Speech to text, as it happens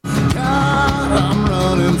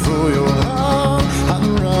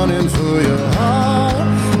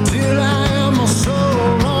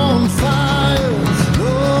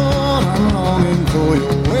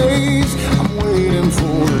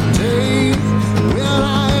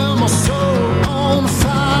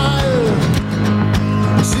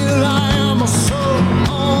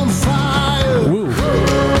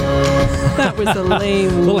was a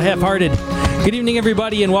little half-hearted. Good evening,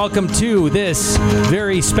 everybody, and welcome to this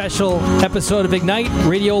very special episode of Ignite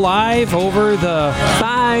Radio Live over the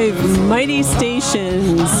 5 mighty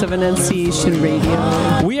stations of Annunciation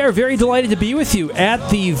Radio. We are very delighted to be with you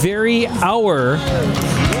at the very hour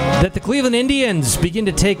that the Cleveland Indians begin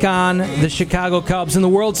to take on the Chicago Cubs in the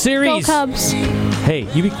World Series. Go Cubs! Hey,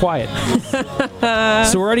 you be quiet.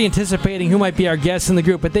 So we're already anticipating who might be our guests in the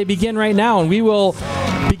group, but they begin right now, and we will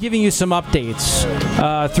be giving you some updates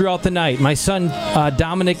throughout the night. My son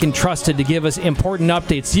Dominic entrusted to give us important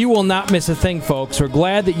updates. You will not miss a thing, folks. We're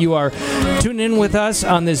glad that you are tuning in with us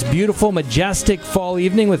on this beautiful, majestic fall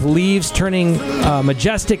evening with leaves turning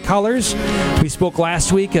majestic colors. We spoke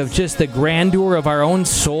last week of just the grandeur of our own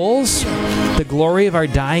souls, the glory of our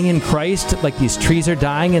dying in Christ, like these trees are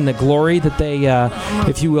dying, and the glory that they,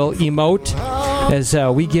 if you will, emote as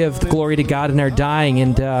we give the glory to God in our dying.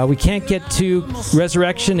 And we can't get to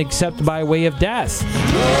resurrection except by way of death.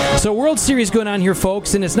 So World Series going on here,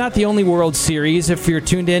 folks, and it's not the only World Series. If you're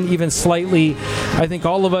tuned in even slightly, I think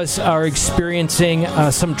all of us are experiencing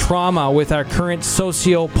some trauma with our current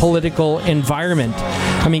socio-political environment.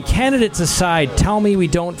 I mean, candidates aside, tell me we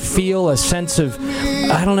don't feel a sense of,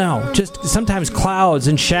 I don't know, just sometimes clouds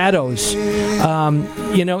and shadows,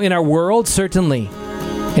 in our world, certainly,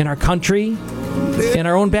 in our country, in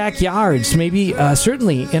our own backyards, maybe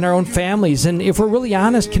certainly in our own families, and if we're really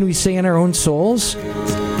honest, can we say in our own souls?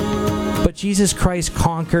 But Jesus Christ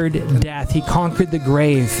conquered death. He conquered the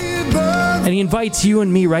grave. And he invites you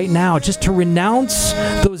and me right now just to renounce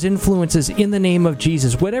those influences in the name of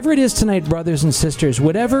Jesus. Whatever it is tonight, brothers and sisters,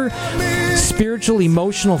 whatever spiritual,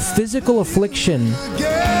 emotional, physical affliction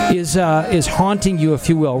is haunting you, if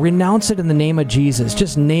you will, renounce it in the name of Jesus.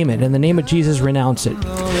 Just name it. In the name of Jesus, renounce it.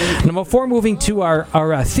 Now, before moving to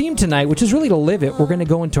our theme tonight, which is really to live it, we're going to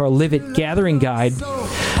go into our Live It Gathering Guide.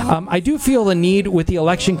 I do feel the need with the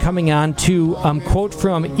election coming on to quote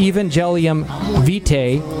from Evangelium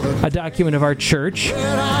Vitae, a document of our church.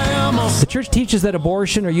 The church teaches that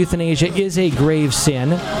abortion or euthanasia is a grave sin.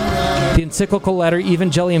 The encyclical letter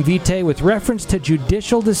Evangelium Vitae, with reference to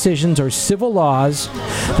judicial decisions or civil laws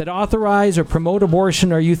that authorize or promote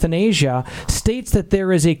abortion or euthanasia, states that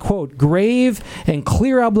there is a, quote, grave and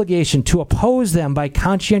clear obligation to oppose them by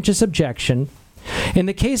conscientious objection. In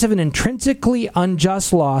the case of an intrinsically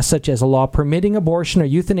unjust law, such as a law permitting abortion or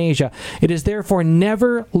euthanasia, it is therefore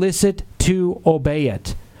never licit to obey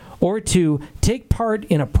it, or to take part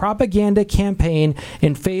in a propaganda campaign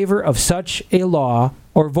in favor of such a law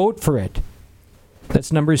or vote for it.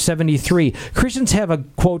 That's number 73. Christians have a,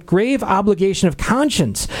 quote, grave obligation of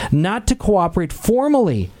conscience not to cooperate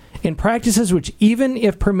formally in practices which, even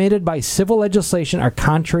if permitted by civil legislation, are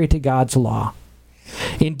contrary to God's law.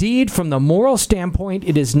 Indeed, from the moral standpoint,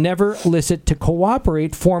 it is never licit to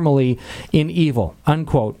cooperate formally in evil,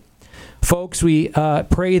 unquote. Folks, we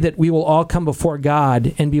pray that we will all come before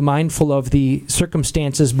God and be mindful of the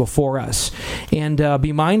circumstances before us, and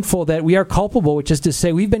be mindful that we are culpable, which is to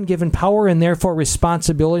say we've been given power and therefore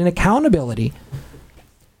responsibility and accountability.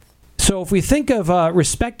 So if we think of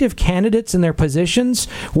respective candidates and their positions,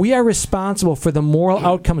 we are responsible for the moral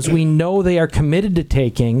outcomes we know they are committed to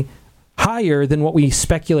taking, higher than what we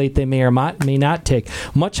speculate they may or may not take.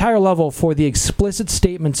 Much higher level for the explicit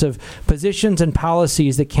statements of positions and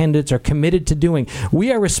policies that candidates are committed to doing.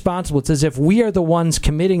 We are responsible. It's as if we are the ones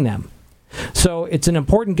committing them. So it's an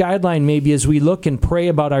important guideline maybe as we look and pray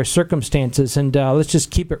about our circumstances, and let's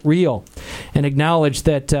just keep it real and acknowledge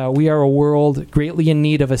that we are a world greatly in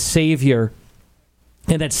need of a Savior,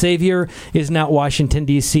 and that Savior is not Washington,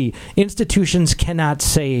 D.C. Institutions cannot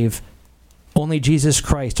save. Only Jesus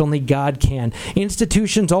Christ, only God can.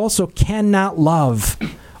 Institutions also cannot love.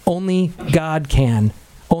 Only God can.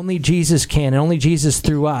 Only Jesus can, and only Jesus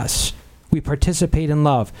through us. We participate in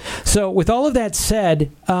love. So with all of that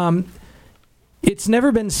said, it's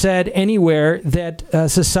never been said anywhere that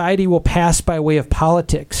society will pass by way of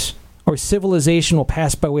politics, or civilization will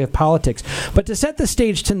pass by way of politics. But to set the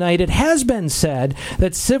stage tonight, it has been said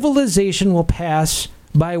that civilization will pass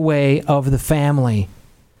by way of the family.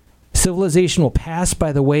 Civilization will pass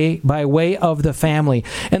by way of the family.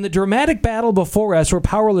 And the dramatic battle before us, we're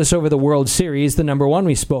powerless over the World Series, the number one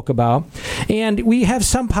we spoke about. And we have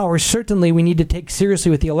some power, certainly, we need to take seriously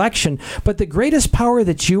with the election. But the greatest power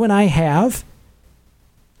that you and I have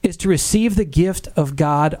is is to receive the gift of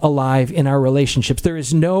God alive in our relationships. There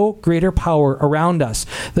is no greater power around us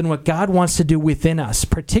than what God wants to do within us,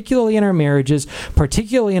 particularly in our marriages,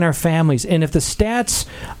 particularly in our families. And if the stats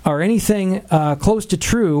are anything close to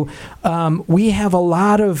true, we have a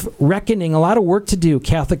lot of reckoning, a lot of work to do,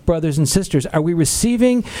 Catholic brothers and sisters. Are we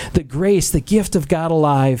receiving the grace, the gift of God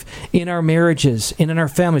alive in our marriages and in our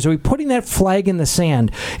families? Are we putting that flag in the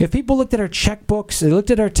sand? If people looked at our checkbooks, they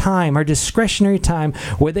looked at our time, our discretionary time,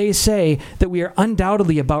 would they say that we are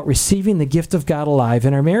undoubtedly about receiving the gift of God alive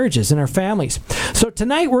in our marriages and our families? So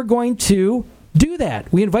tonight we're going to do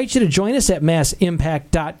that. We invite you to join us at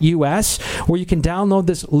massimpact.us, where you can download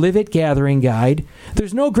this Live It Gathering Guide.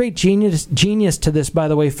 There's no great genius to this, by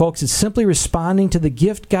the way, folks. It's simply responding to the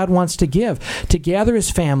gift God wants to give, to gather his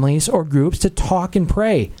families or groups to talk and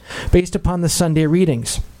pray based upon the Sunday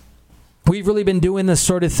readings. We've really been doing this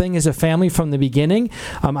sort of thing as a family from the beginning.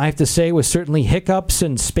 I have to say, with certainly hiccups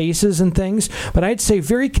and spaces and things, but I'd say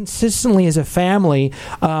very consistently as a family,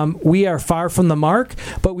 we are far from the mark,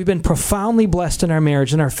 but we've been profoundly blessed in our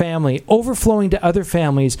marriage and our family, overflowing to other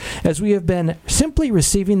families as we have been simply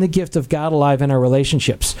receiving the gift of God alive in our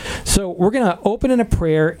relationships. So we're going to open in a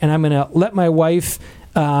prayer, and I'm going to let my wife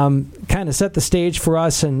kind of set the stage for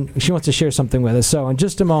us, and she wants to share something with us. So in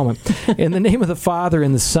just a moment, in the name of the Father,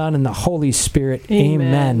 and the Son, and the Holy Spirit,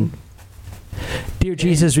 amen. Dear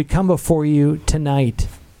Jesus, we come before you tonight,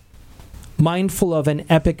 mindful of an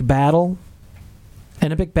epic battle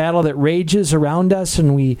that rages around us,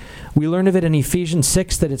 and we learn of it in Ephesians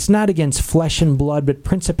 6, that it's not against flesh and blood, but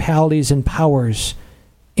principalities and powers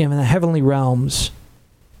in the heavenly realms.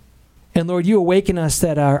 And Lord, you awaken us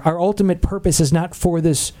that our ultimate purpose is not for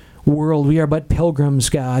this world. We are but pilgrims,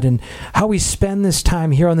 God. And how we spend this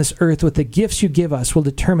time here on this earth with the gifts you give us will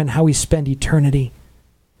determine how we spend eternity.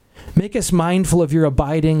 Make us mindful of your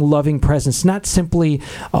abiding, loving presence, not simply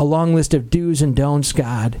a long list of do's and don'ts,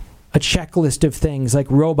 God, a checklist of things like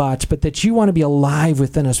robots, but that you want to be alive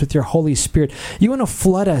within us with your Holy Spirit. You want to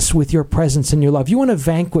flood us with your presence and your love. You want to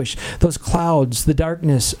vanquish those clouds, the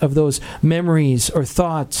darkness of those memories or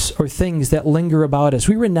thoughts or things that linger about us.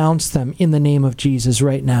 We renounce them in the name of Jesus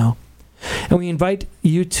right now. And we invite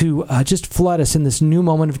you to just flood us in this new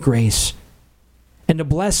moment of grace, and to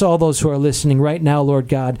bless all those who are listening right now, Lord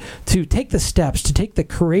God, to take the steps, to take the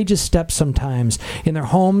courageous steps sometimes in their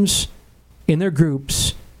homes, in their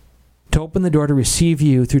groups, to open the door to receive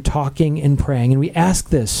you through talking and praying. And we ask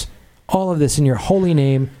this, all of this in your holy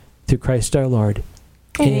name, through Christ our Lord.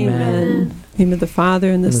 Amen. In the name of the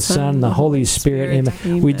Father, and the Son, and the Holy Spirit.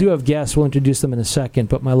 Amen. We do have guests. We'll introduce them in a second,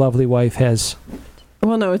 but my lovely wife has...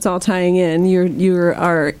 Well, no, it's all tying in. You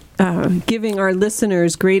are giving our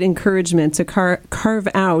listeners great encouragement to carve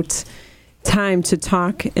out time to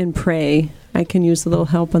talk and pray. I can use a little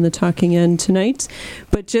help on the talking end tonight.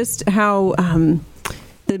 But just how...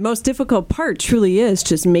 the most difficult part truly is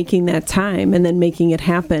just making that time and then making it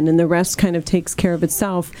happen, and the rest kind of takes care of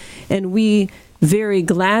itself. And we very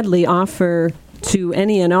gladly offer to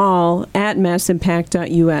any and all at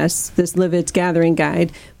massimpact.us this Live It Gathering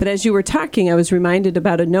Guide. But as you were talking, I was reminded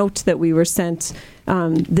about a note that we were sent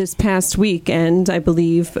this past weekend, I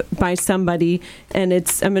believe, by somebody, and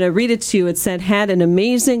I'm going to read it to you. It said, "Had an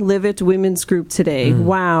amazing Live It women's group today.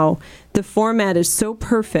 Wow. The format is so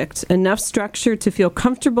perfect. Enough structure to feel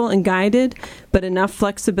comfortable and guided, but enough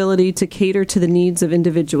flexibility to cater to the needs of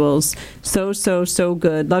individuals. So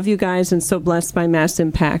good. Love you guys, and so blessed by Mass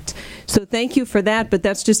Impact." So thank you for that, but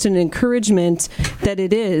that's just an encouragement that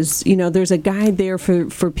it is. There's a guide there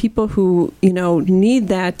for people who, need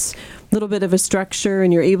that little bit of a structure,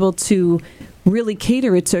 and you're able to really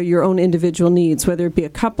cater it to your own individual needs, whether it be a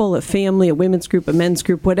couple, a family, a women's group, a men's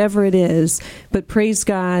group, whatever it is. But praise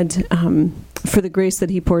God for the grace that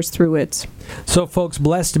he pours through it. So, folks,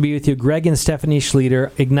 blessed to be with you. Greg and Stephanie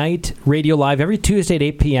Schlueter, Ignite Radio Live, every Tuesday at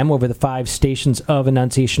 8 p.m. over the 5 stations of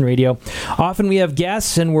Annunciation Radio. Often we have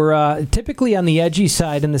guests, and we're typically on the edgy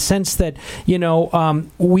side in the sense that,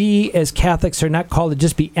 we as Catholics are not called to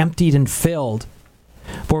just be emptied and filled,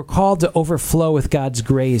 but we're called to overflow with God's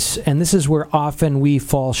grace, and this is where often we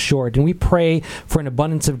fall short. And we pray for an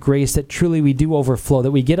abundance of grace that truly we do overflow,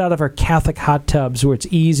 that we get out of our Catholic hot tubs where it's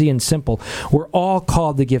easy and simple. We're all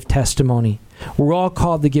called to give testimony. We're all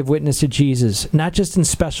called to give witness to Jesus, not just in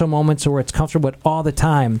special moments or where it's comfortable, but all the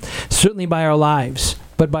time, certainly by our lives.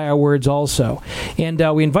 but by our words also. And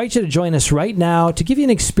we invite you to join us right now to give you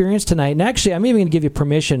an experience tonight. And actually, I'm even going to give you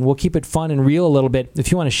permission. We'll keep it fun and real a little bit.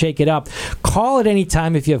 If you want to shake it up, call at any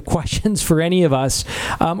time if you have questions for any of us,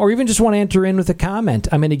 or even just want to enter in with a comment.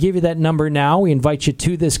 I'm going to give you that number now. We invite you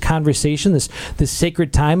to this conversation, this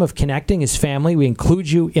sacred time of connecting as family. We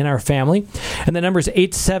include you in our family. And the number is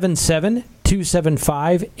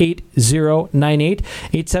 877-275-8098,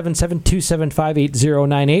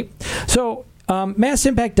 877-275-8098. So,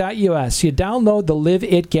 massimpact.us, you download the Live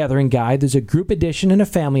It Gathering Guide. There's a group edition and a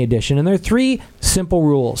family edition, and there are 3 simple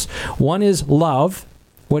rules. One is love.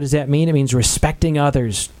 What does that mean? It means respecting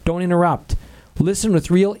others. Don't interrupt. Listen with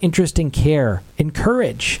real interest and care.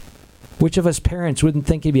 Encourage. Which of us parents wouldn't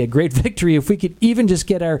think it'd be a great victory if we could even just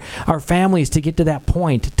get our families to get to that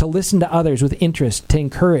point, to listen to others with interest, to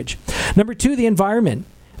encourage. Number 2, the environment.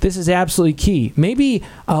 This is absolutely key. Maybe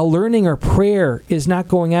learning or prayer is not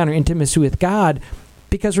going on, or intimacy with God,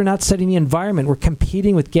 because we're not setting the environment. We're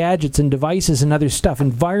competing with gadgets and devices and other stuff.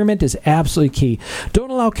 Environment is absolutely key. Don't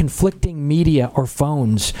allow conflicting media or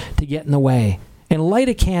phones to get in the way. And light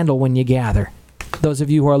a candle when you gather. Those of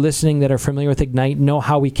you who are listening that are familiar with Ignite know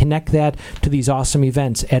how we connect that to these awesome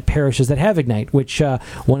events at parishes that have Ignite, which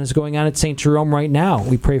one is going on at St. Jerome right now.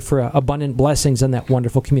 We pray for abundant blessings on that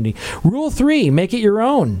wonderful community. Rule 3, make it your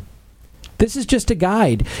own. This is just a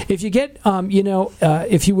guide. If you get,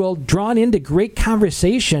 if you will, drawn into great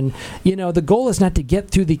conversation, the goal is not to get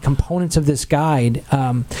through the components of this guide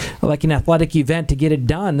like an athletic event to get it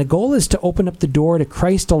done. The goal is to open up the door to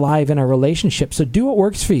Christ alive in our relationship. So do what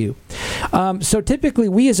works for you. So typically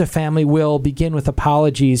we as a family will begin with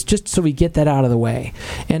apologies just so we get that out of the way.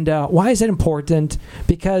 And why is that important?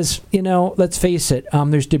 Because, let's face it,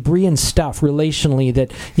 there's debris and stuff relationally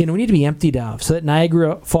that, we need to be emptied of so that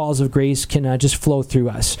Niagara Falls of Grace can just flow through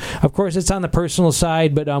us. Of course, it's on the personal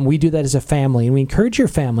side, but we do that as a family, and we encourage your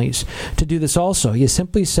families to do this also. You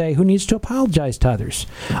simply say, who needs to apologize to others?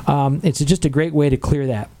 It's just a great way to clear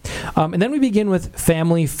that. And then we begin with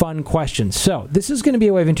family fun questions. So this is going to be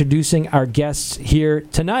a way of introducing our guests here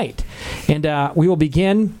tonight. And we will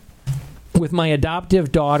begin with my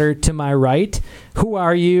adoptive daughter to my right. Who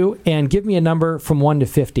are you? And give me a number from 1 to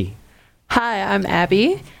 50. Hi, I'm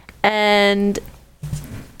Abby, and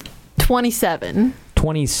 27.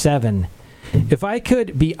 27. If I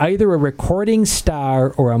could be either a recording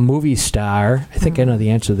star or a movie star, I think I know the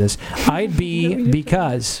answer to this, I'd be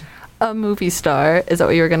because... A movie star. Is that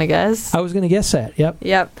what you were going to guess? I was going to guess that, yep.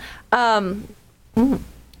 Yep.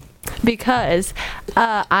 Because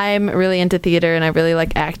I'm really into theater and I really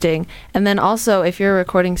like acting. And then also, if you're a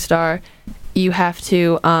recording star, you have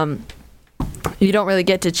to... you don't really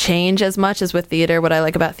get to change as much as with theater. What I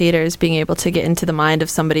like about theater is being able to get into the mind of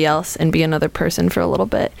somebody else and be another person for a little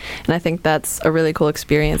bit. And I think that's a really cool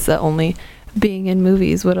experience that only being in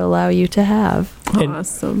movies would allow you to have.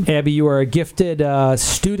 Awesome. And Abby, you are a gifted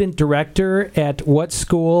student director at what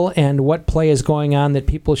school, and what play is going on that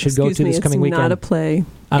people should go to this coming weekend? It's not a play.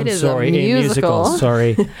 I'm sorry, a musical.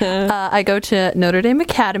 Sorry. I go to Notre Dame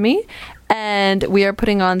Academy, and we are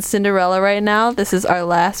putting on Cinderella right now. This is our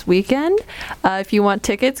last weekend. If you want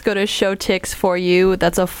tickets, go to showtix4u.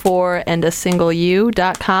 That's a 4 and a single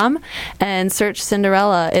u.com, and search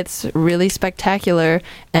Cinderella. It's really spectacular,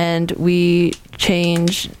 and we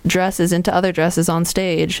change dresses into other dresses on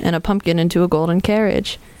stage, and a pumpkin into a golden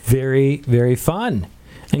carriage. Very, very fun.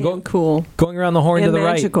 And cool. Going around the horn and to the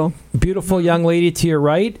magical. Right. Beautiful young lady to your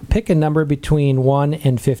right. Pick a number between 1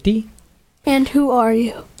 and 50. And who are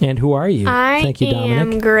you? And who are you? Thank you, Dominic. I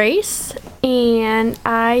am Grace, and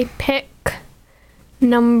I pick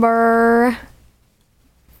number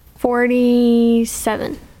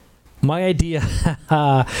 47. My idea,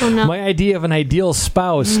 my idea of an ideal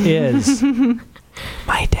spouse is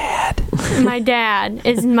my dad. My dad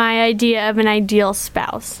is my idea of an ideal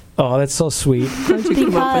spouse. Oh, that's so sweet. How'd you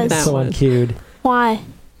come up with that so one? Cute. Why?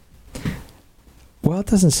 Well, it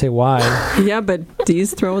doesn't say why. Yeah, but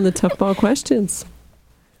Dee's throwing the tough ball questions.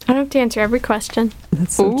 I don't have to answer every question.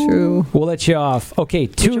 That's so true. We'll let you off. Okay,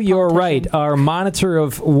 to your right, our monitor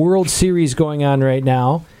of World Series going on right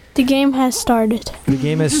now. The game has started. The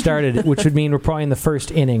game has started, which would mean we're probably in the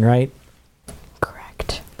first inning, right?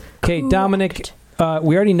 Correct. Okay, Dominic,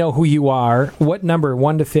 we already know who you are. What number,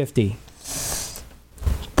 1 to 50?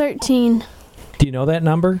 13. Do you know that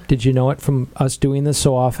number? Did you know it from us doing this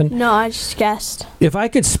so often? No, I just guessed. If I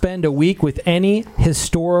could spend a week with any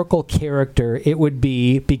historical character, it would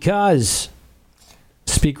be because...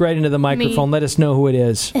 Speak right into the microphone. Let us know who it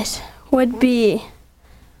is. It would be...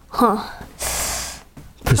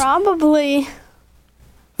 Probably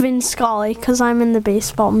Vin Scully, because I'm in the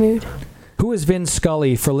baseball mood. Who is Vin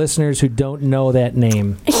Scully for listeners who don't know that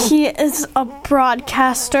name? He is a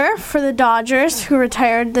broadcaster for the Dodgers who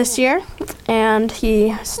retired this year, and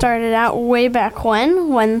he started out way back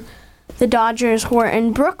when the Dodgers were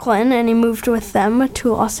in Brooklyn, and he moved with them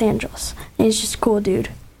to Los Angeles. And he's just a cool dude.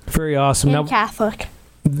 Very awesome. And Catholic.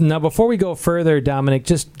 Now, before we go further, Dominic,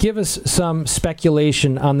 just give us some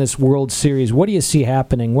speculation on this World Series. What do you see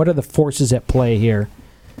happening? What are the forces at play here?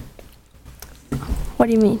 What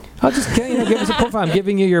do you mean? I'll just give us a profile. I'm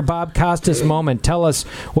giving you your Bob Costas moment. Tell us,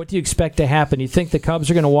 what do you expect to happen? You think the Cubs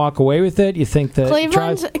are going to walk away with it? You think that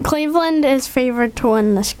Cleveland is favored to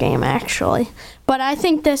win this game, actually. But I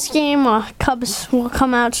think this game, Cubs will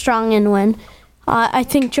come out strong and win. I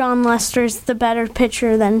think John Lester's the better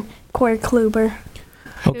pitcher than Corey Kluber.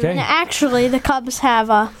 Okay. And actually, the Cubs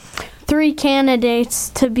have 3 candidates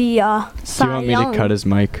to be Cy Young. Do you want me to cut his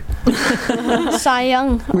mic? Cy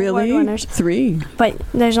Young Really? award winners. 3. But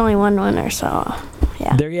there's only one winner, so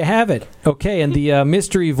yeah. There you have it. Okay, and the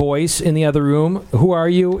mystery voice in the other room, who are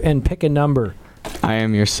you? And pick a number. I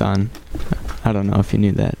am your son. I don't know if you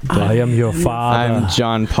knew that. I am your father. I'm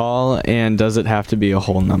John Paul, and does it have to be a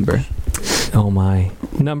whole number? Oh, my.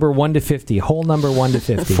 Number 1 to 50. Whole number 1 to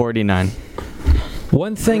 50. 49.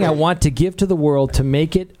 One thing I want to give to the world to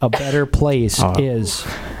make it a better place is...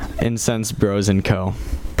 Incense Bros & Co.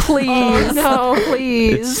 Please. No,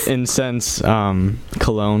 please. It's incense,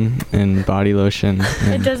 cologne, and body lotion.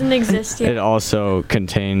 It doesn't exist yet. It also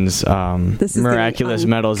contains This is miraculous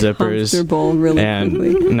metal zippers. Comfortable really And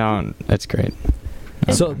quickly. no, that's great.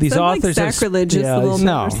 So these Sounds authors like sacrilegious a little bit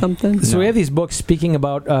no. or something. So we have these books speaking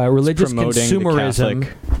about religious Promoting consumerism, the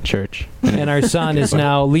Catholic Church. and our son is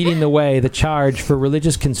now leading the way, the charge for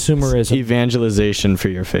religious consumerism. Evangelization for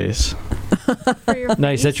your face. For your Nice.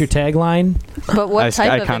 face. That's your tagline? But what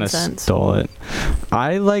type I of kind of incense? stole it.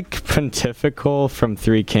 I like Pontifical from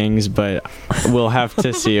Three Kings, but we'll have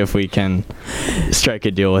to see if we can strike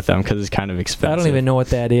a deal with them because it's kind of expensive. I don't even know what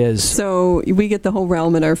that is. So we get the whole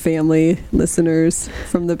realm in our family, listeners,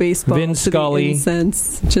 from the baseball Vin to Scully the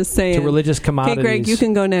incense. Just saying. To religious Okay, commodities. Greg, you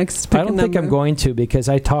can go next. Pick I don't a think I'm number. going to because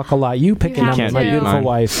I talk a lot. You pick You a have number, to. my beautiful Mine.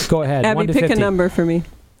 wife. Go ahead. Abby, 1 to pick 50. a number for me.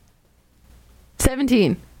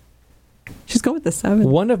 17. Just go with the 7.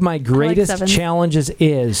 One of my greatest sevens. challenges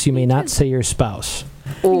is you may not say your spouse.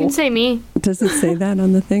 You can say me. Does it say that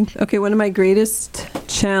on the thing? Okay, one of my greatest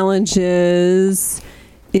challenges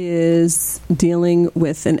is dealing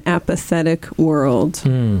with an apathetic world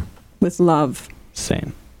with love.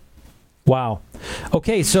 Same. Wow.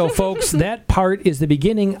 Okay, so folks, that part is the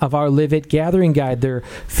beginning of our Live It Gathering Guide. There are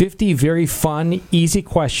 50 very fun, easy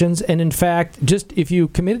questions. And in fact, just if you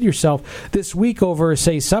committed yourself this week over,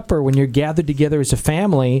 say, supper, when you're gathered together as a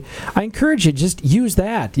family, I encourage you, just use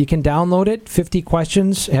that. You can download it, 50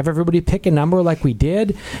 questions, have everybody pick a number like we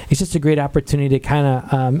did. It's just a great opportunity to kind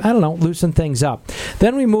of, loosen things up.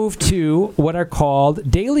 Then we move to what are called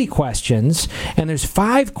daily questions. And there's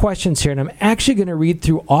 5 questions here, and I'm actually going to read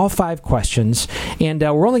through all 5 questions. And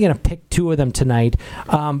we're only going to pick 2 of them tonight.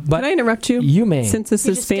 But Can I interrupt you? You may. Since this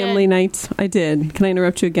You is just family did. night, I did. Can I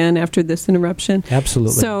interrupt you again after this interruption?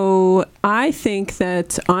 Absolutely. So I think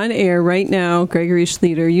that on air right now, Gregory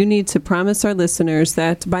Schlueter, you need to promise our listeners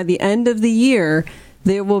that by the end of the year,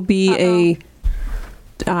 there will be a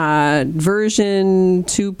version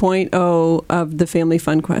 2.0 of the Family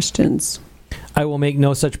Fun Questions. I will make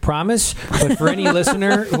no such promise, but for any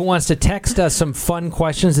listener who wants to text us some fun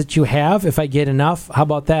questions that you have, if I get enough, how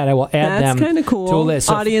about that? I will add them That's kind of cool. to a list.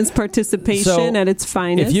 So Audience participation at its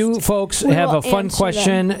finest. if you folks We have will a fun answer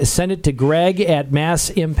question, send it to Greg at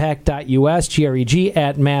massimpact.us, Greg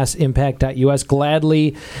at massimpact.us.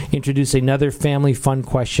 Gladly introduce another family fun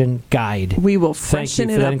question guide. we will Thank freshen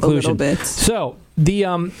you it for up that inclusion. a little bit. So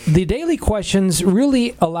the daily questions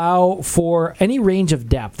really allow for any range of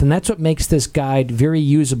depth, and that's what makes this guide very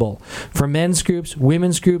usable for men's groups,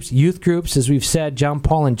 women's groups, youth groups. As we've said, John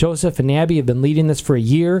Paul and Joseph and Abby have been leading this for a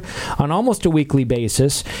year on almost a weekly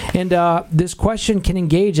basis, and this question can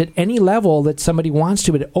engage at any level that somebody wants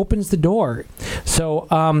to, but it opens the door. So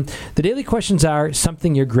the daily questions are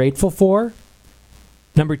something you're grateful for.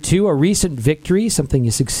 Number 2, a recent victory, something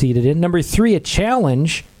you succeeded in. Number 3, a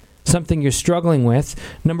challenge, something you're struggling with.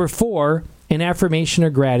 Number 4, an affirmation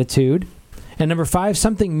or gratitude. And number 5,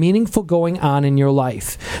 something meaningful going on in your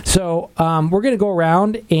life. So we're going to go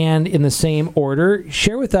around and in the same order,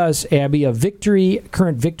 share with us, Abby, a victory,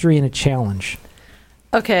 current victory, and a challenge.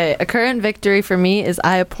 Okay, a current victory for me is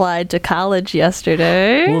I applied to college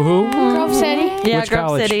yesterday. Woohoo! Grove City. Yeah, Which Grove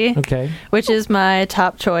college? City, Okay. which is my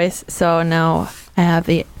top choice. So now I have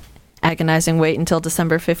the agonizing wait until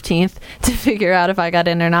December 15th to figure out if I got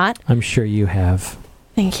in or not. I'm sure you have.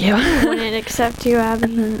 Thank you. Wouldn't accept you, Abby.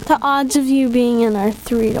 The odds of you being in are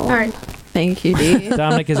 3 to 1. All right. Thank you, Dee.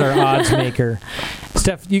 Dominic is our odds maker.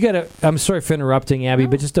 Steph, you got to. I'm sorry for interrupting, Abby,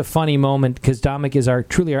 but just a funny moment because Dominic is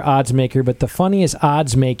truly our odds maker. But the funniest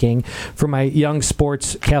odds making for my young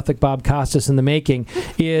sports Catholic Bob Costas in the making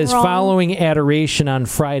is following adoration on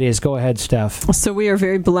Fridays. Go ahead, Steph. So we are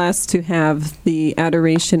very blessed to have the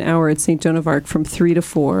adoration hour at St. Joan of Arc from 3 to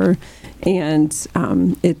 4. And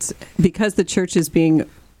it's because the church is being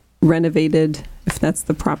renovated, if that's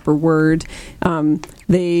the proper word.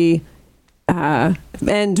 They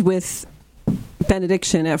end with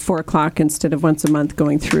benediction at 4 o'clock instead of once a month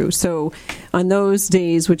going through. So on those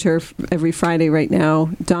days, which are every Friday right now,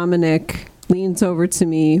 Dominic leans over to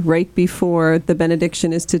me right before the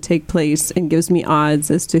benediction is to take place and gives me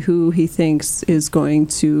odds as to who he thinks is going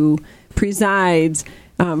to preside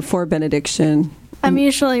for benediction. I'm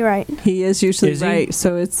usually right. He is usually Is he? right.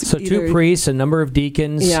 So it's So either, 2 priests, a number of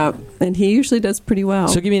deacons. Yeah, and he usually does pretty well.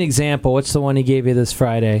 So give me an example. What's the one he gave you this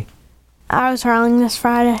Friday? I was wrong this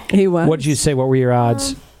Friday. He was. What did you say? What were your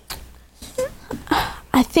odds?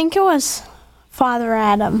 I think it was Father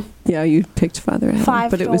Adam. Yeah, you picked Father Adam.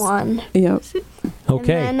 5 but to it was, 1. Yeah.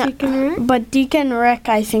 Okay. And then, Deacon Rick? but Deacon Rick,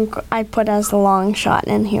 I think I put as the long shot,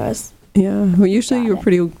 and he was. Yeah. Well, usually you were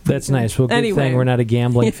pretty. That's nice. Well, good Anyway. thing we're not a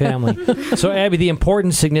gambling family. So, Abby, the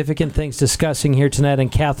important, significant things discussing here tonight on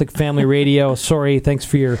Catholic Family Radio. Sorry, thanks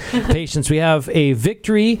for your patience. We have a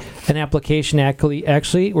victory, an application.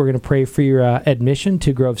 Actually, we're going to pray for your admission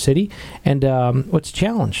to Grove City. And what's the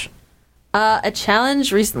challenge? A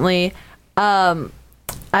challenge recently.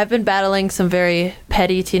 I've been battling some very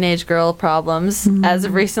petty teenage girl problems as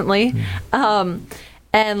of recently. And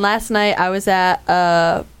last night I was at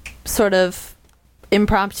a sort of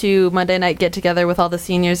impromptu Monday night get together with all the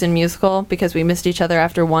seniors in musical because we missed each other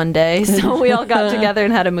after one day. So we all got together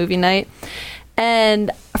and had a movie night.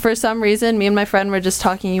 And for some reason, me and my friend were just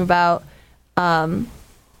talking about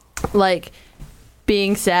like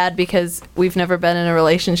being sad because we've never been in a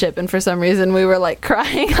relationship, and for some reason we were like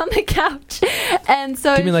crying on the couch. And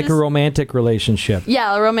so You mean like a romantic relationship?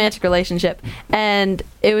 yeah, a romantic relationship. And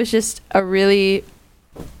it was just a really,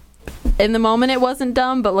 in the moment it wasn't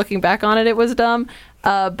dumb, but looking back on it, it was dumb.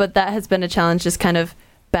 But that has been a challenge, just kind of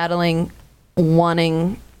battling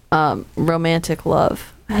wanting romantic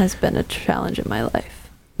love has been a challenge in my life.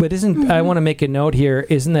 But I want to make a note here,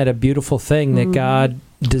 isn't that a beautiful thing that God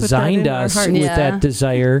designed in our us hearts. with Yeah. that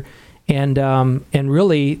desire, and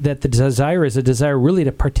really that the desire is a desire really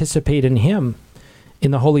to participate in Him, in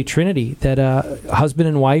the Holy Trinity, that husband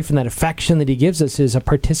and wife and that affection that He gives us is a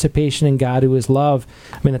participation in God who is love.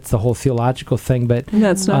 I mean, that's the whole theological thing, but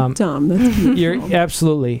That's not dumb. That's beautiful. you're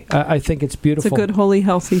absolutely, I think it's It's beautiful. a good, holy,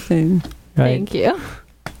 healthy thing. right? Thank you.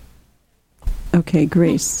 Okay,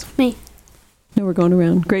 Grace. Me. No, we're going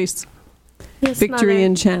around. Grace, Yes, victory Mother.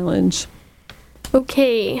 and challenge.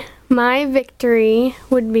 Okay, my victory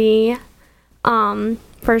would be,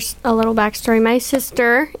 first, a little backstory. My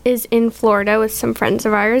sister is in Florida with some friends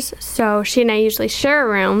of ours, so she and I usually share a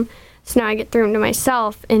room. So now I get the room to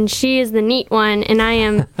myself, and she is the neat one, and I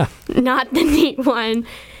am not the neat one.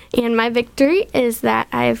 And my victory is that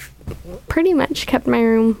I've pretty much kept my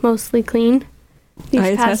room mostly clean these I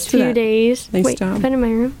attest past to few that. days. Nice Wait, job. I've been in my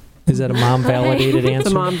room. Is that a mom-validated answer?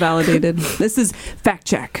 The mom validated. This is fact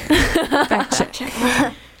check. Fact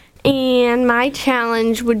check. And my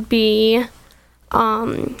challenge would be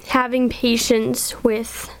having patience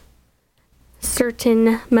with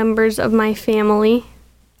certain members of my family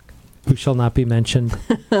Who shall not be mentioned.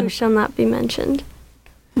 who shall not be mentioned.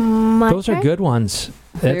 My Those are turn? good ones.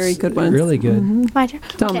 Very good ones. Really good. Mhm. My turn.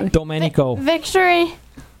 Dominic. Domenico. Victory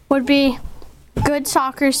would be good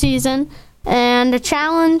soccer season, and a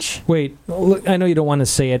challenge. Wait, look, I know you don't want to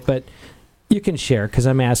say it, but you can share because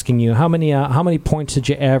I'm asking you how many points did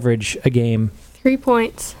you average a game? 3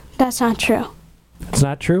 points. That's not true. It's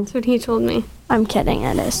not true. That's what he told me. I'm kidding.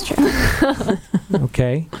 It is true.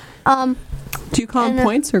 Okay. Do you call them And,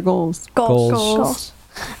 points or goals? Goals. Goals.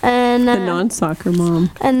 And The non-soccer mom.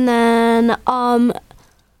 and then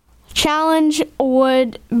challenge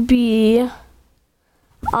would be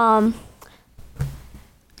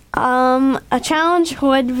a challenge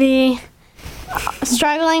would be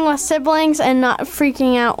struggling with siblings and not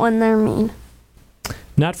freaking out when they're mean.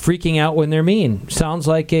 Not freaking out when they're mean. Sounds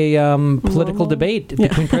like a political debate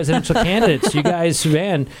between presidential candidates. You guys,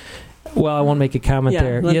 man. Well, I won't make a comment Yeah,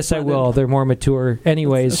 there. let's Yes, I let will. it- They're more mature.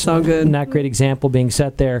 Anyways, That's all good. Not great example being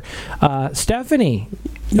set there. Stephanie.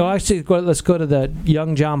 Oh, actually, let's go to the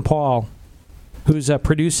young John Paul, who's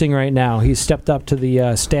producing right now. He's stepped up to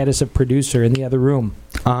the status of producer in the other room.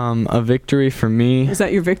 A victory for me. Is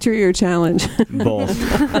that your victory or challenge? Both.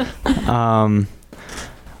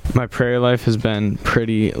 My prayer life has been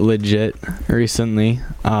pretty legit recently,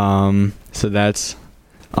 so that's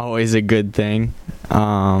always a good thing.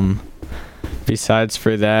 Besides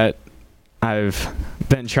for that, I've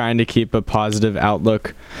been trying to keep a positive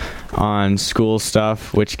outlook on school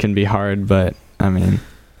stuff, which can be hard, but I mean,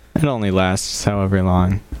 it only lasts however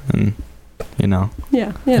long, and Yeah.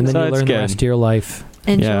 And then So you it's learn the good. rest of your life.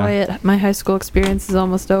 Enjoy it. My high school experience is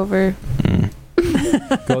almost over.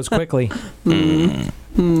 Goes quickly.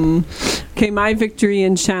 Okay, my victory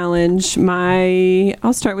and challenge.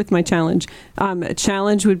 I'll start with my challenge. A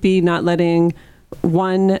challenge would be not letting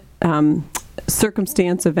one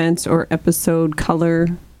circumstance, events, or episode color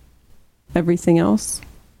everything else,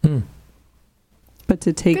 but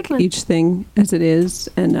to take Good one. each thing as it is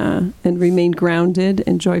and remain grounded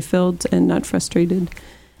and joy-filled and not frustrated,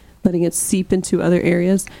 letting it seep into other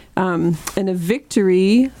areas. And a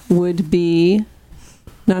victory would be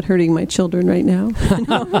not hurting my children right now.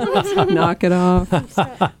 Knock it off.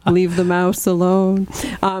 Leave the mouse alone.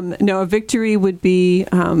 No, a victory would be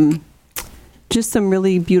just some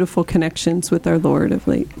really beautiful connections with our Lord of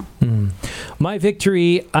late. My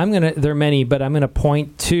victory, there are many, but I'm going to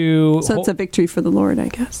point to... So it's a victory for the Lord, I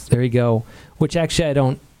guess. There you go. Which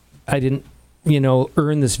actually I didn't,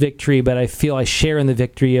 earn this victory, but I feel I share in the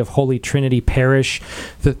victory of Holy Trinity Parish,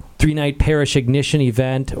 the 3-night parish ignition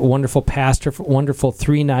event, wonderful pastor, wonderful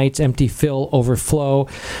 3 nights, empty, fill, overflow.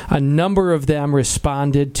 A number of them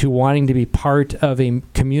responded to wanting to be part of a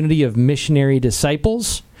community of missionary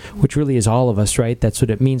disciples, which really is all of us, right? That's what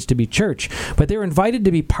it means to be church. But they're invited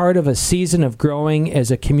to be part of a season of growing as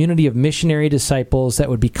a community of missionary disciples that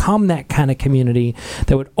would become that kind of community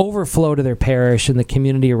that would overflow to their parish and the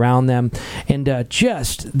community around them. And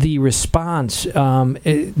just the response, the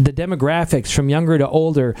demographics from younger to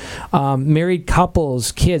older, married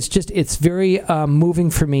couples, kids, it's very moving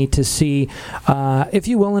for me to see, if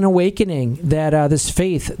you will, an awakening that this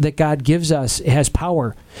faith that God gives us has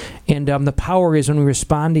power. And the power is when we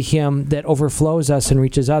respond to Him that overflows us and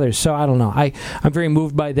reaches others. So I don't know. I'm very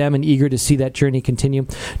moved by them and eager to see that journey continue.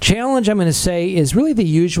 Challenge, I'm going to say, is really the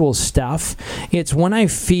usual stuff. It's when I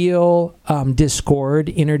feel discord,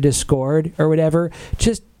 inner discord or whatever,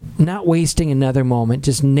 just not wasting another moment,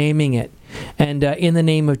 just naming it. And in the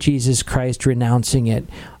name of Jesus Christ, renouncing it.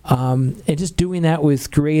 And just doing that with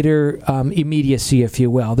greater immediacy, if you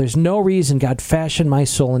will. There's no reason God fashioned my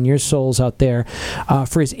soul and your souls out there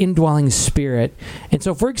for His indwelling Spirit. And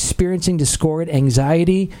so if we're experiencing discord,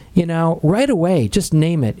 anxiety, right away, just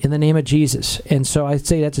name it in the name of Jesus. And so I'd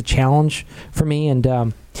say that's a challenge for me.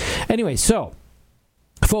 And anyway, so...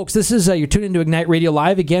 Folks, this is you're tuned into Ignite Radio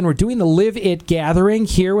Live. Again, we're doing the Live It gathering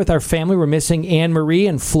here with our family. We're missing Anne Marie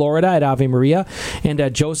in Florida at Ave Maria.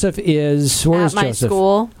 And Joseph is... Where is At my Joseph?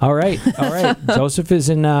 school. All right. Joseph is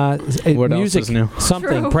in What music, else is new?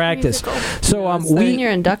 something, True. practice. Musical. So Junior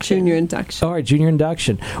induction. Junior induction. All right, junior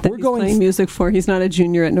induction. That We're he's going... playing music for. He's not a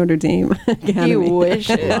junior at Notre Dame Academy. You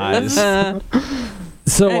wish it. Lies.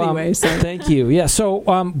 So, Anyway, so- thank you. Yeah,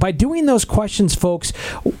 so by doing those questions, folks,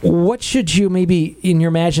 what should you maybe, in your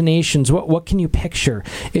imaginations, what can you picture?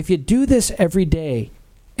 If you do this every day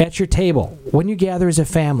at your table, when you gather as a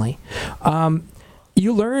family,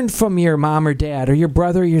 you learn from your mom or dad or your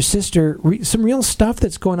brother or your sister some real stuff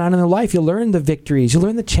that's going on in their life. You learn the victories. You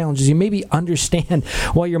learn the challenges. You maybe understand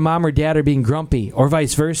why your mom or dad are being grumpy or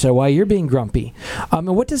vice versa, why you're being grumpy.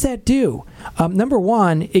 And what does that do? Number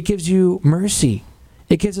one, it gives you mercy.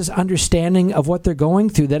 It gives us understanding of what they're going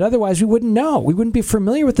through that otherwise we wouldn't know. We wouldn't be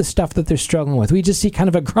familiar with the stuff that they're struggling with. We just see kind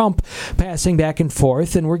of a grump passing back and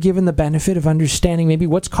forth, and we're given the benefit of understanding maybe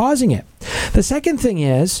what's causing it. The second thing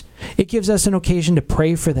is it gives us an occasion to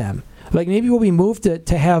pray for them. Like maybe we'll be moved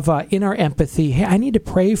to have in our empathy, hey, I need to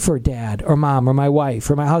pray for dad or mom or my wife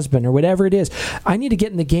or my husband or whatever it is. I need to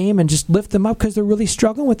get in the game and just lift them up because they're really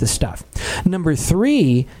struggling with this stuff. Number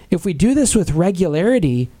 3, if we do this with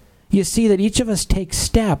regularity, you see that each of us takes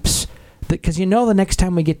steps because the next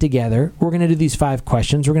time we get together, we're going to do these 5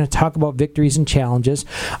 questions. We're going to talk about victories and challenges.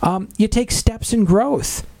 You take steps in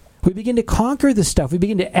growth. We begin to conquer this stuff. We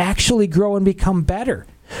begin to actually grow and become better.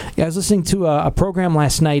 I was listening to a program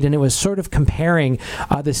last night, and it was sort of comparing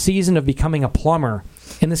the season of becoming a plumber.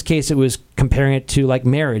 In this case, it was comparing it to like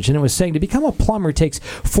marriage, and it was saying to become a plumber takes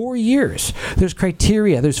 4 years. There's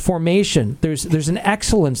criteria, there's formation, there's an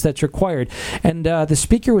excellence that's required. And the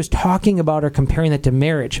speaker was talking about or comparing that to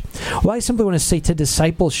marriage. Well, I simply want to say to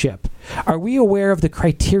discipleship. Are we aware of the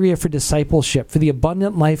criteria for discipleship, for the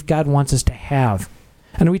abundant life God wants us to have?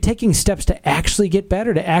 And are we taking steps to actually get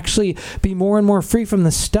better, to actually be more and more free from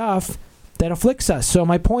the stuff that afflicts us. So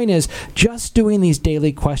my point is, just doing these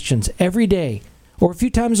daily questions every day or a few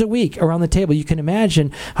times a week around the table, you can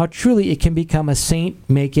imagine how truly it can become a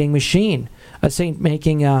saint-making machine, a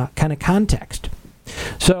saint-making kind of context.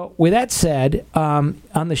 So with that said, on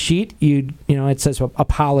the sheet, it says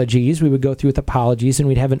apologies. We would go through with apologies, and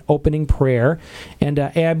we'd have an opening prayer. And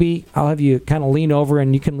Abby, I'll have you kind of lean over,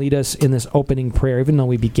 and you can lead us in this opening prayer, even though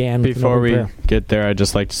we began with Before we prayer. get there, I'd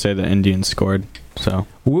just like to say the Indians scored. So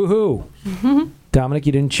Woohoo! Dominic,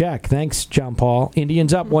 you didn't check. Thanks, John Paul.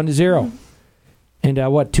 Indians up 1-0. And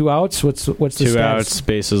 2 outs? What's the 2 stats? outs,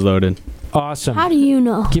 bases loaded. Awesome. How do you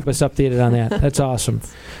know? Keep us updated on that. That's awesome.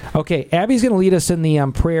 Okay, Abby's going to lead us in the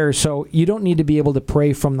prayer, so you don't need to be able to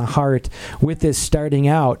pray from the heart with this starting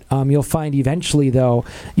out. You'll find eventually, though,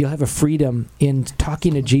 you'll have a freedom in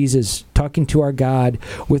talking to Jesus, talking to our God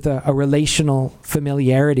with a relational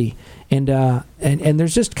familiarity. And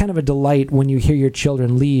there's just kind of a delight when you hear your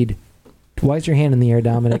children lead. Why is your hand in the air,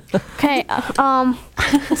 Dominic? Okay,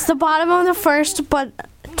 it's the bottom of the first, but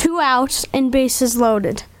 2 outs and bases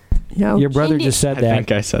loaded. Yeah, Your brother just said I that.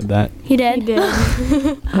 think I said that. He did.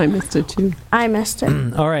 I missed it too. I missed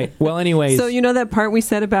it. All right. Well, anyways. So you know that part we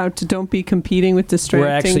said about don't be competing with distracting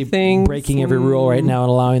We're actually things? breaking every rule right now and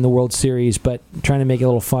allowing the World Series, but trying to make it a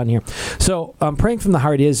little fun here. So praying from the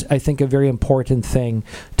heart is, I think, a very important thing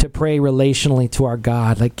to pray relationally to our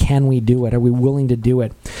God. Like, can we do it? Are we willing to do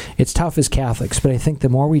it? It's tough as Catholics, but I think the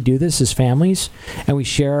more we do this as families and we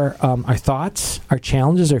share our thoughts, our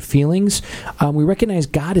challenges, our feelings, we recognize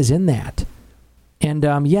God is in that.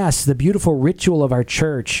 And yes, the beautiful ritual of our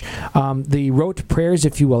church, the rote prayers,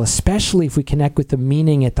 if you will, especially if we connect with the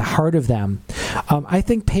meaning at the heart of them, I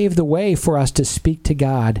think pave the way for us to speak to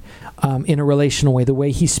God in a relational way, the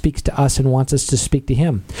way he speaks to us and wants us to speak to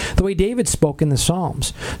him, the way David spoke in the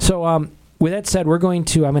Psalms. So with that said, I'm going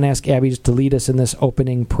to ask Abby just to lead us in this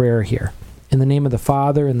opening prayer here. In the name of the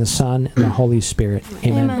Father, and the Son, and the Holy Spirit.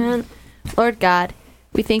 Amen. Amen. Lord God,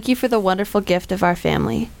 we thank you for the wonderful gift of our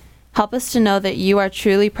family. Help us to know that you are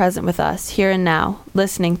truly present with us here and now,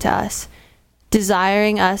 listening to us,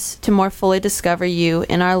 desiring us to more fully discover you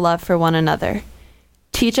in our love for one another.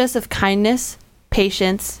 Teach us of kindness,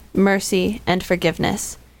 patience, mercy, and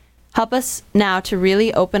forgiveness. Help us now to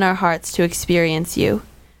really open our hearts to experience you.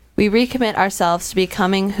 We recommit ourselves to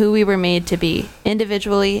becoming who we were made to be,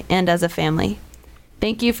 individually and as a family.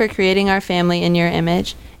 Thank you for creating our family in your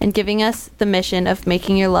image and giving us the mission of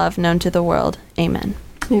making your love known to the world. Amen.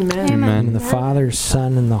 Amen. Amen. In the Father,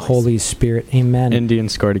 Son, and the Holy Spirit. Amen.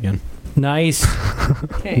 Indians scored again. Nice.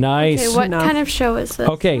 Okay. Nice. Okay, what Enough. kind of show is this?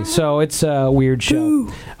 Okay, so it's a weird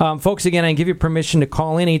show. Folks, again, I give you permission to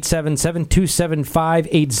call in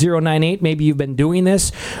 877-275-8098. Maybe you've been doing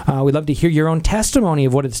this. We'd love to hear your own testimony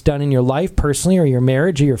of what it's done in your life personally or your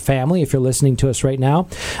marriage or your family if you're listening to us right now.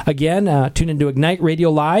 Again, tune into Ignite Radio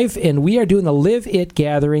Live, and we are doing the Live It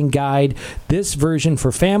Gathering Guide, this version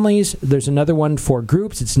for families. There's another one for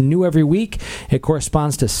groups. It's new every week. It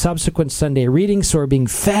corresponds to subsequent Sunday readings, so we're being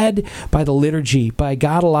fed by the liturgy, by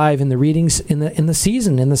God alive in the readings in the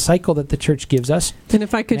season, in the cycle that the church gives us. And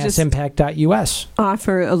if I could just massimpact.us.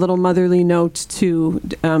 offer a little motherly note to,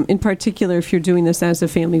 in particular, if you're doing this as a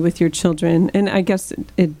family with your children, and I guess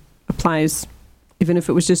it applies even if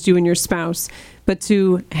it was just you and your spouse, but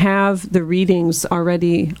to have the readings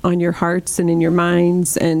already on your hearts and in your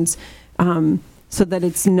minds, and so that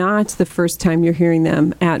it's not the first time you're hearing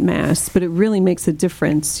them at Mass, but it really makes a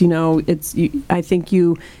difference. I think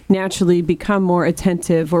you naturally become more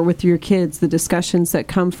attentive, or with your kids, the discussions that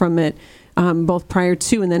come from it, both prior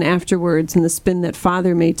to and then afterwards, and the spin that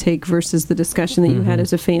Father may take versus the discussion that you had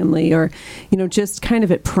as a family, or, just kind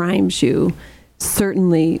of it primes you,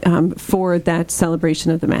 certainly, for that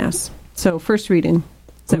celebration of the Mass. So, first reading.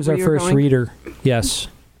 Who's our first reader? Yes.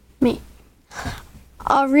 Me.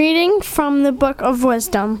 A reading from the Book of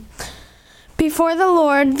Wisdom. Before the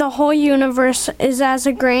Lord, the whole universe is as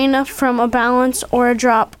a grain from a balance or a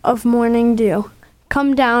drop of morning dew,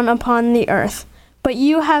 come down upon the earth. But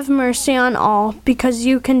you have mercy on all, because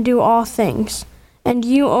you can do all things, and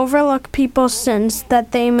you overlook people's sins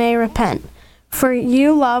that they may repent. For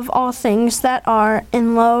you love all things that are,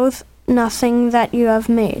 and loathe nothing that you have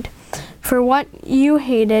made. For what you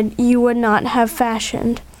hated, you would not have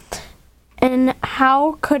fashioned. And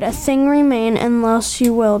how could a thing remain unless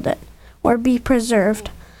you willed it, or be preserved,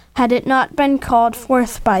 had it not been called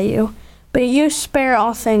forth by you? But you spare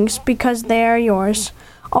all things, because they are yours.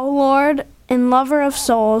 O Lord and lover of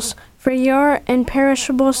souls, for your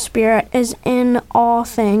imperishable spirit is in all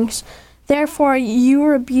things. Therefore you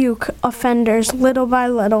rebuke offenders little by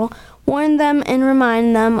little, warn them and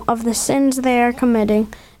remind them of the sins they are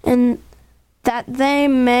committing, and that they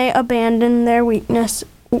may abandon their wickedness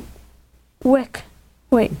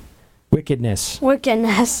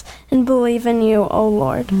and believe in you, O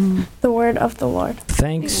Lord. The word of the Lord.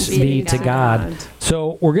 Thanks be to God.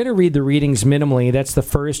 So we're going to read the readings minimally. That's the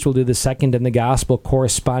first. We'll do the second and the gospel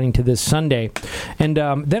corresponding to this Sunday. And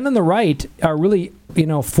then on the right are really,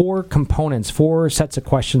 four components, four sets of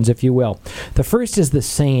questions, if you will. The first is the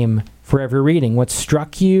same for every reading. What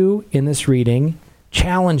struck you in this reading,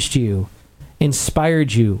 challenged you,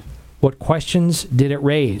 inspired you? What questions did it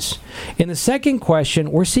raise? In the second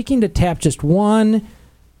question, we're seeking to tap just one,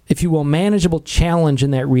 if you will, manageable challenge in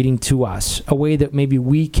that reading to us, a way that maybe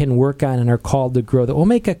we can work on and are called to grow, that we'll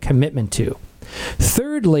make a commitment to.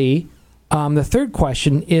 Thirdly, the third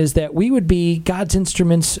question is that we would be God's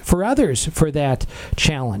instruments for others for that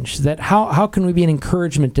challenge. That how can we be an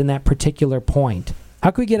encouragement in that particular point? How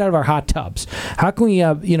can we get out of our hot tubs? How can we,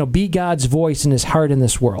 be God's voice in His heart in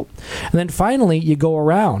this world? And then finally, you go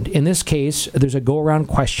around. In this case, there's a go-around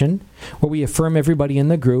question where we affirm everybody in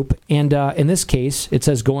the group. And in this case, it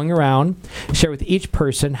says, going around, share with each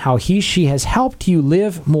person how she has helped you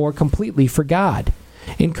live more completely for God.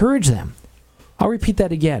 Encourage them. I'll repeat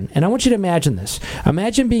that again. And I want you to imagine this.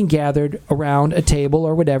 Imagine being gathered around a table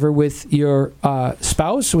or whatever with your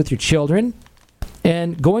spouse, with your children,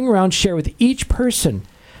 and going around, share with each person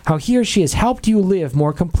how he or she has helped you live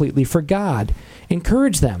more completely for God.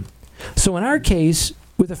 Encourage them. So in our case,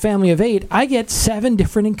 with a family of 8, I get 7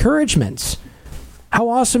 different encouragements. How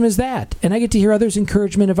awesome is that? And I get to hear others'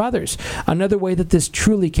 encouragement of others. Another way that this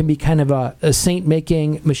truly can be kind of a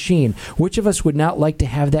saint-making machine. Which of us would not like to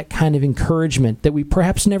have that kind of encouragement that we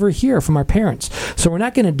perhaps never hear from our parents? So we're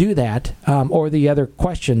not going to do that, or the other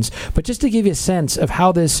questions, but just to give you a sense of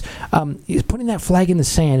how this, putting that flag in the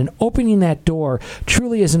sand and opening that door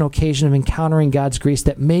truly is an occasion of encountering God's grace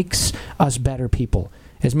that makes us better people.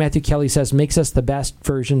 As Matthew Kelly says, makes us the best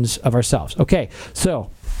versions of ourselves. Okay, so,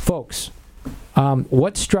 folks,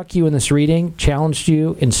 what struck you in this reading, challenged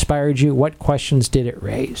you, inspired you? What questions did it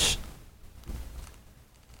raise?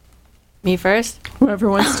 Me first? Whoever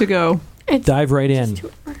wants to go. Dive right in.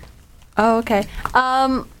 Oh, okay.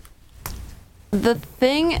 The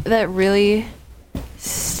thing that really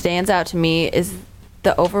stands out to me is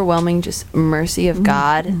the overwhelming just mercy of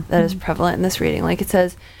God that is prevalent in this reading. Like it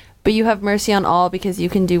says, but you have mercy on all because you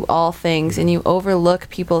can do all things, and you overlook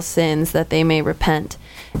people's sins that they may repent.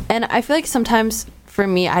 And I feel like sometimes for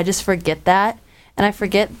me, I just forget that, and I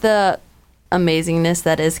forget the amazingness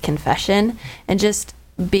that is confession, and just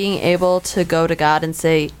being able to go to God and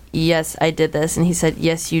say, yes, I did this. And He said,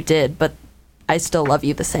 yes, you did, but I still love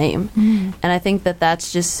you the same. And I think that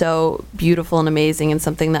that's just so beautiful and amazing, and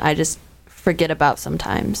something that I just forget about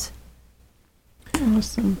sometimes.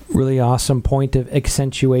 Awesome. Really awesome point of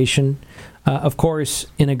accentuation. Of course,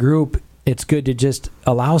 in a group, it's good to just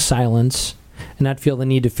allow silence and not feel the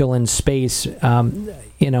need to fill in space, to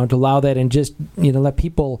allow that and just, let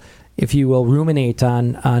people, if you will, ruminate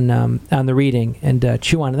on the reading and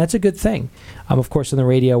chew on it. That's a good thing. Of course, on the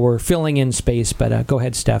radio, we're filling in space, but go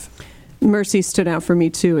ahead, Steph. Mercy stood out for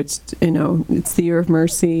me, too. It's, it's the year of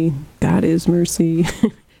mercy. God is mercy.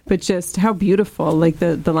 But just how beautiful, like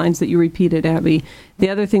the lines that you repeated, Abby. The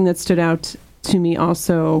other thing that stood out to me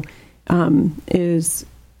also is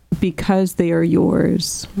because they are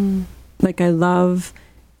yours. Like I love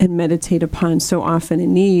and meditate upon so often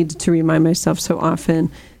and need to remind myself so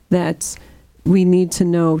often that we need to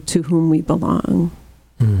know to whom we belong.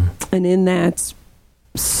 And in that,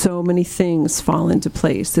 so many things fall into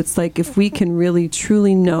place. It's like if we can really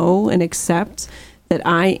truly know and accept that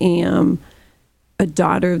I am a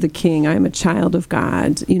daughter of the King, I'm a child of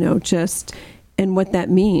God, and what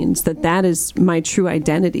that means, that is my true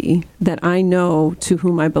identity, that I know to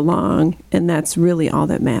whom I belong, and that's really all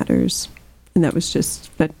that matters. And that was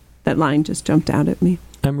just, that line just jumped out at me.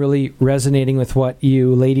 I'm really resonating with what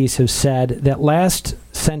you ladies have said. That last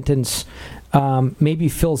sentence maybe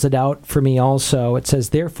fills it out for me also. It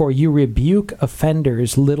says, therefore you rebuke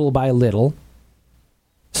offenders little by little.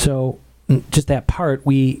 So just that part,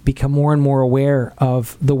 we become more and more aware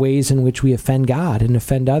of the ways in which we offend God and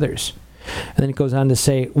offend others. And then it goes on to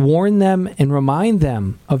say, warn them and remind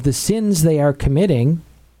them of the sins they are committing,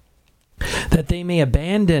 that they may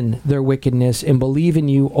abandon their wickedness and believe in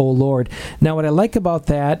you, O Lord. Now, what I like about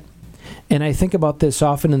that, and I think about this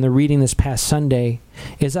often in the reading this past Sunday,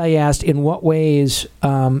 is I asked, in what ways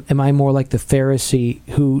am I more like the Pharisee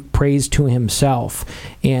who prays to himself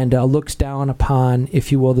and looks down upon,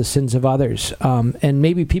 if you will, the sins of others? And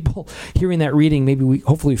maybe people hearing that reading, maybe we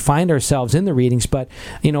hopefully find ourselves in the readings, but,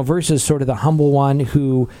 versus sort of the humble one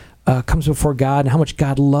who comes before God and how much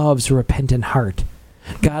God loves a repentant heart.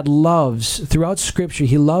 God loves, throughout Scripture,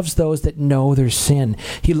 He loves those that know their sin.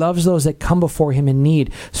 He loves those that come before Him in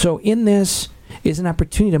need. So in this is an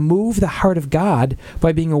opportunity to move the heart of God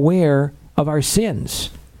by being aware of our sins.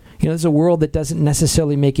 You know, there's a world that doesn't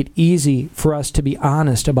necessarily make it easy for us to be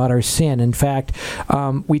honest about our sin. In fact,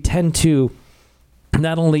 we tend to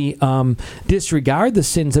not only disregard the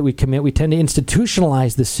sins that we commit, we tend to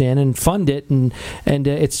institutionalize the sin and fund it, and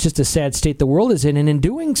it's just a sad state the world is in. And in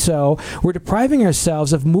doing so, we're depriving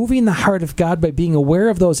ourselves of moving the heart of God by being aware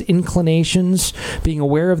of those inclinations, being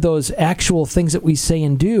aware of those actual things that we say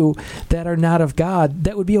and do that are not of God,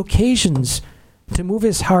 that would be occasions to move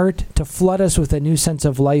His heart, to flood us with a new sense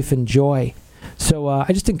of life and joy. So I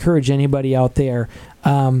just encourage anybody out there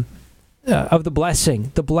of the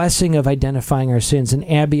blessing of identifying our sins.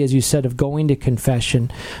 And Abby, as you said, of going to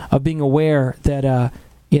confession, of being aware that,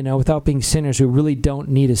 without being sinners, we really don't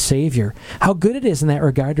need a Savior. How good it is in that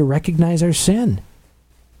regard to recognize our sin,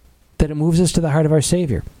 that it moves us to the heart of our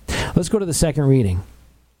Savior. Let's go to the second reading.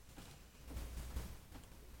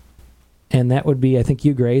 And that would be, I think,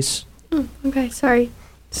 you, Grace. Okay, sorry.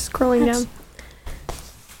 Scrolling down.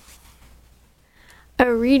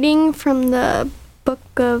 A reading from the book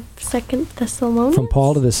of 2 Thessalonians. From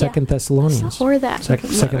Paul to the 2 Thessalonians. Or that.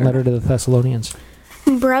 Second letter to the Thessalonians.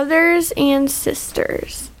 Brothers and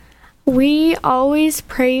sisters, we always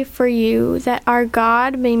pray for you that our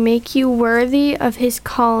God may make you worthy of His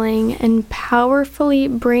calling and powerfully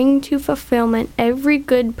bring to fulfillment every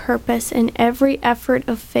good purpose and every effort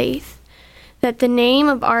of faith, that the name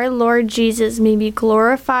of our Lord Jesus may be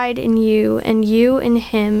glorified in you and you in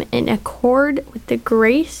Him in accord with the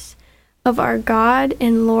grace of our God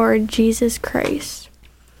and Lord Jesus Christ.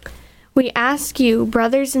 We ask you,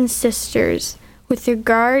 brothers and sisters, with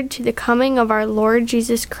regard to the coming of our Lord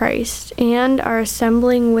Jesus Christ and our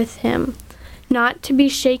assembling with Him, not to be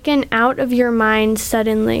shaken out of your minds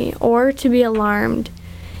suddenly or to be alarmed,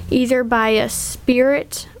 either by a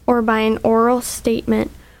spirit or by an oral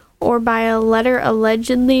statement, or by a letter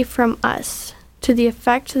allegedly from us, to the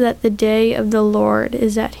effect that the day of the Lord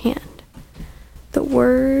is at hand. The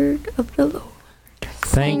word of the Lord.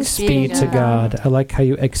 Thanks be to God. I like how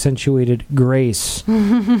you accentuated grace.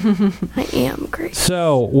 I am grace.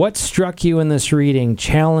 So, what struck you in this reading,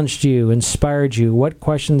 challenged you, inspired you? What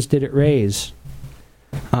questions did it raise?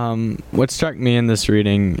 What struck me in this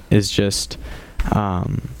reading is just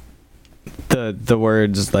the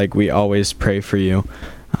words, like, we always pray for you.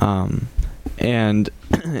 And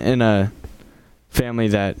in a family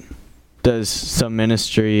that does some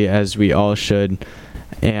ministry, as we all should,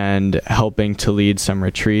 and helping to lead some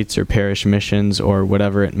retreats or parish missions or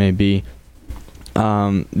whatever it may be,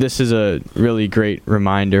 this is a really great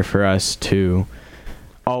reminder for us to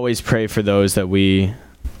always pray for those that we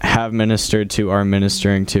have ministered to, are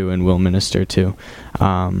ministering to, and will minister to,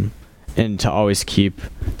 and to always keep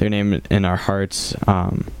their name in our hearts,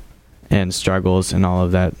 and struggles and all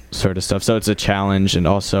of that sort of stuff. So it's a challenge and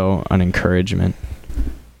also an encouragement.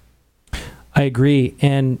 I agree.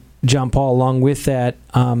 And John Paul, along with that,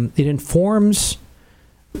 it informs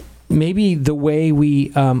maybe the way we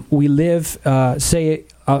live. I'm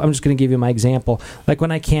just going to give you my example. Like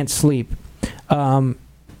when I can't sleep,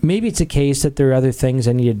 maybe it's a case that there are other things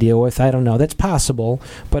I need to deal with. I don't know. That's possible.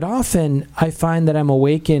 But often I find that I'm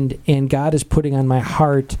awakened and God is putting on my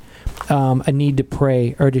heart a need to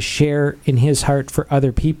pray or to share in His heart for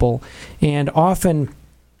other people. And often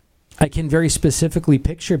I can very specifically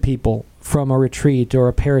picture people from a retreat or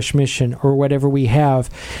a parish mission or whatever we have.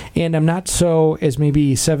 And I'm not so, as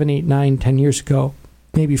maybe 7, 8, 9, 10 years ago,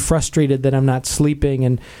 maybe frustrated that I'm not sleeping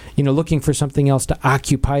and, looking for something else to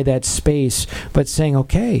occupy that space, but saying,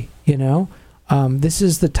 okay, this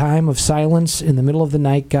is the time of silence in the middle of the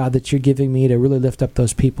night, God, that you're giving me to really lift up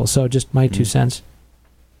those people. So just my 2 cents.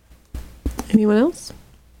 Anyone else?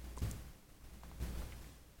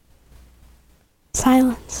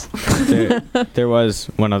 Silence. There was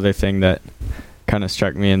one other thing that kind of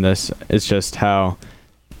struck me in this. It's just how,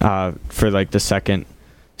 for like the second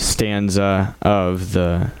stanza of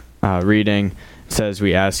the reading, it says,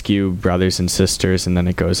 we ask you, brothers and sisters, and then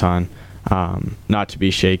it goes on, not to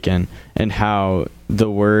be shaken, and how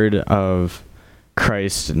the word of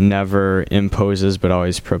Christ never imposes but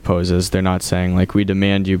always proposes. They're not saying, like, we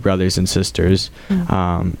demand you, brothers and sisters.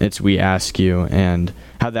 It's we ask you, and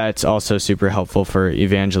how that's also super helpful for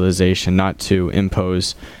evangelization, not to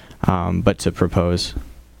impose, but to propose.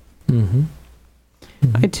 Mm-hmm.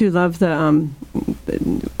 I too love the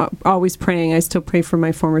always praying. I still pray for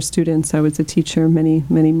my former students. I was a teacher many,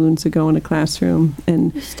 many moons ago in a classroom,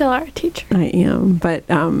 and You still are a teacher. I am. But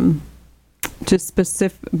just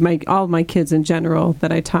specific, all my kids in general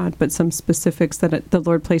that I taught, but some specifics that the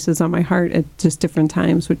Lord places on my heart at just different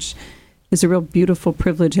times, which is a real beautiful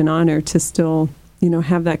privilege and honor to still,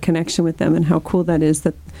 have that connection with them, and how cool that is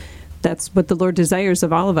that's what the Lord desires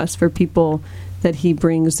of all of us, for people that he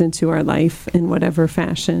brings into our life in whatever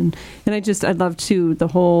fashion. And I love too,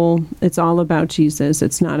 it's all about Jesus.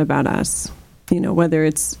 It's not about us. Whether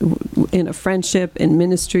it's in a friendship, in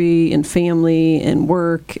ministry, in family, in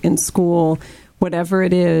work, in school, whatever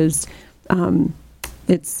it is,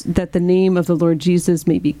 it's that the name of the Lord Jesus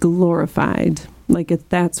may be glorified.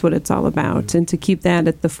 That's what it's all about. And to keep that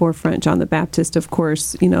at the forefront, John the Baptist, of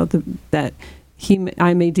course, that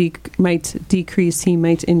I might decrease, he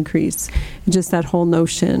might increase. And just that whole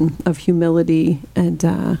notion of humility, and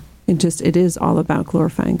it is all about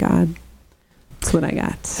glorifying God. That's what I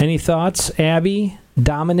got. Any thoughts, Abby,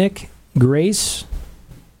 Dominic, Grace?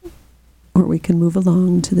 Or we can move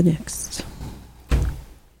along to the next.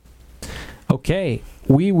 Okay,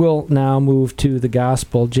 we will now move to the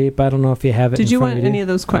gospel. Jape, I don't know if you have it Did in you front want of you. any of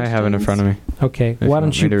those questions? I have it in front of me. Okay, why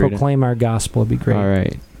don't you proclaim our gospel? It'd be great. All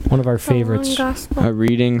right. One of our favorites. A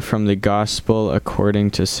reading from the Gospel according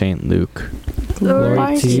to St. Luke.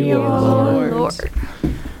 Glory to you, Lord.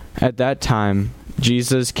 At that time,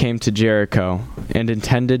 Jesus came to Jericho and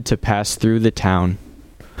intended to pass through the town.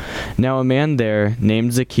 Now a man there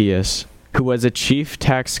named Zacchaeus, who was a chief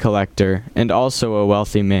tax collector and also a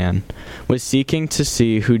wealthy man, was seeking to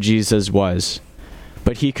see who Jesus was.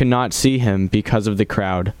 But he could not see him because of the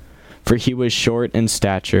crowd, for he was short in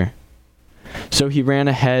stature. So he ran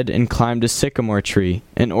ahead and climbed a sycamore tree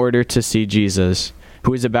in order to see Jesus,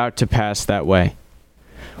 who was about to pass that way.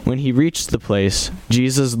 When he reached the place,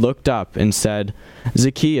 Jesus looked up and said,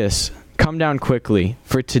 "Zacchaeus, come down quickly,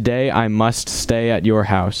 for today I must stay at your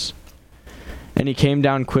house." And he came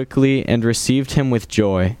down quickly and received him with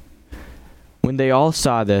joy. When they all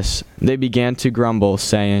saw this, they began to grumble,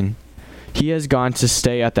 saying, "He has gone to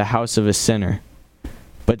stay at the house of a sinner."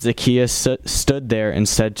 But Zacchaeus stood there and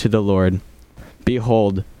said to the Lord,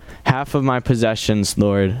 "Behold, half of my possessions,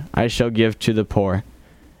 Lord, I shall give to the poor.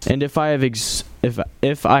 And if I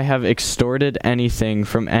have extorted anything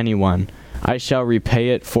from anyone, I shall repay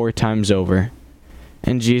it 4 times over."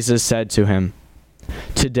 And Jesus said to him,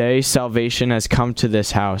 "Today salvation has come to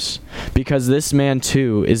this house, because this man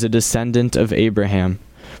too is a descendant of Abraham.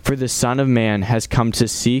 For the Son of Man has come to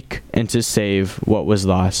seek and to save what was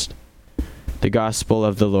lost." The Gospel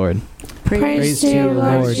of the Lord. Praise to you,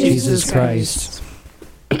 Lord Jesus Christ.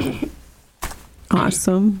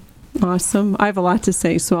 Awesome. I have a lot to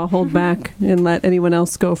say, so I'll hold back and let anyone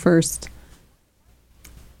else go first.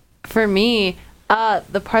 For me,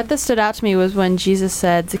 the part that stood out to me was when Jesus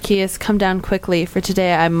said, "Zacchaeus, come down quickly, for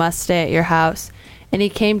today I must stay at your house." And he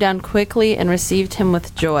came down quickly and received him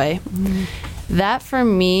with joy. Mm-hmm. That, for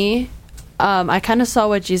me, I kind of saw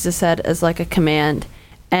what Jesus said as like a command.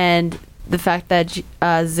 And the fact that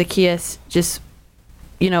Zacchaeus just,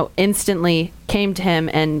 instantly came to him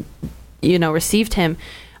and, received him,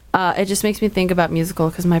 it just makes me think about musical,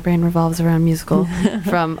 because my brain revolves around musical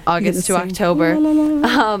from August to October.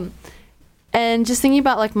 And just thinking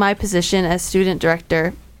about like my position as student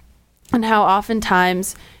director, and how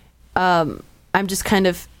oftentimes I'm just kind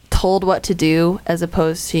of told what to do as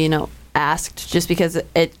opposed to asked, just because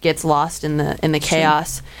it gets lost in the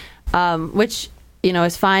chaos, which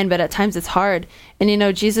is fine, but at times it's hard.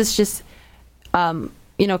 And Jesus just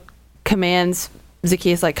commands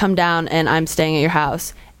Zacchaeus, like, "Come down and I'm staying at your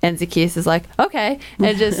house." And Zacchaeus is like, "Okay,"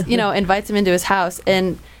 and just invites him into his house.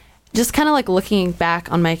 And just kind of like looking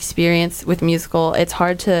back on my experience with musical, it's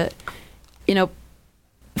hard to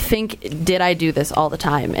think, did I do this all the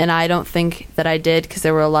time? And I don't think that I did, because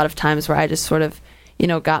there were a lot of times where I just sort of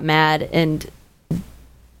got mad and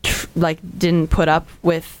didn't put up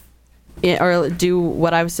with it or do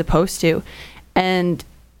what I was supposed to. And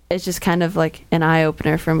it's just kind of like an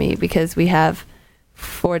eye-opener for me, because we have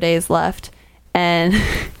 4 days left, and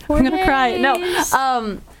I'm gonna cry. No,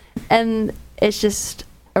 and it's just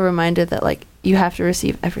a reminder that you have to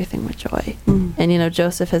receive everything with joy. Mm. And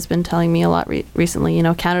Joseph has been telling me a lot recently.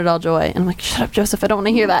 Count it all joy, and I'm like, shut up, Joseph, I don't want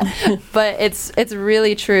to hear that. But it's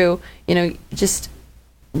really true. Just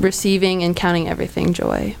receiving and counting everything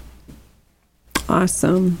joy.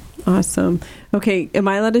 Awesome. Okay, am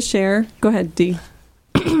I allowed to share? Go ahead, Dee.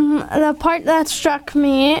 The part that struck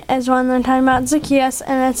me is when they're talking about Zacchaeus,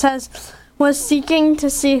 and it says, was seeking to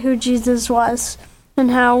see who Jesus was,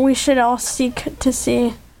 and how we should all seek to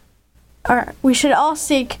see, or we should all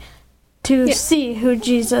seek to see who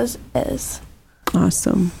Jesus is.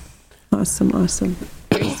 Awesome.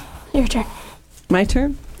 Your turn. My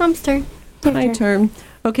turn? Mom's turn. My turn.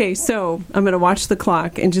 Okay, so I'm going to watch the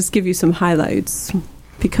clock and just give you some highlights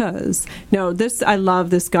because I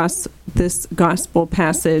love this gospel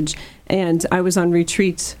passage, and I was on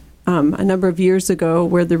retreat a number of years ago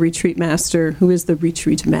where the retreat master, who is the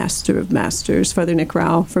retreat master of masters, Father Nick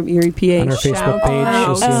Rao from Erie, PA, On our Facebook page,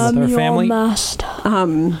 you'll see him with our family.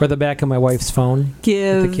 Or the back of my wife's phone with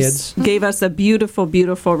the kids. Gave us a beautiful,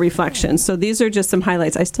 beautiful reflection. So these are just some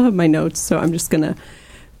highlights. I still have my notes, so I'm just going to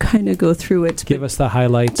kind of go through it. Give us the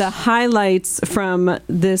highlights. The highlights from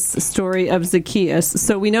this story of Zacchaeus.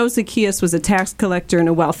 So we know Zacchaeus was a tax collector and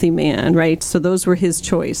a wealthy man, right? So those were his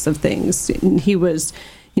choice of things. And he was,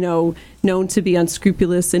 known to be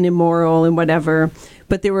unscrupulous and immoral and whatever.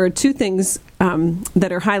 But there were two things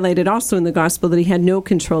that are highlighted also in the gospel that he had no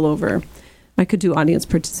control over. I could do audience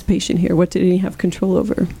participation here. What did he have control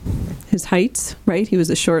over? His height, right? He was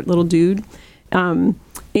a short little dude. And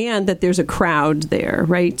that there's a crowd there,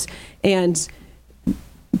 right? And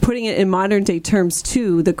putting it in modern day terms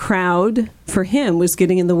too, the crowd for him was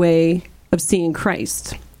getting in the way of seeing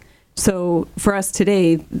Christ. So for us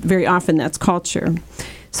today, very often that's culture.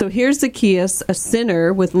 So here's Zacchaeus, a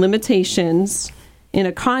sinner with limitations in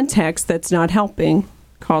a context that's not helping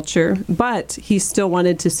culture, but he still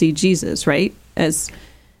wanted to see Jesus, right? As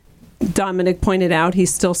Dominic pointed out, he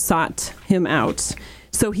still sought him out.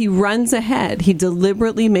 So he runs ahead. He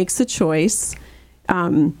deliberately makes a choice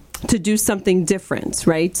to do something different,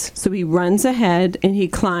 right? So he runs ahead and he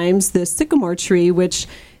climbs this sycamore tree, which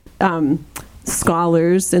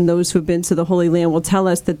scholars and those who have been to the Holy Land will tell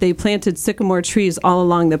us that they planted sycamore trees all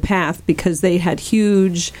along the path because they had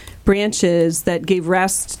huge branches that gave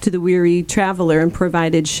rest to the weary traveler and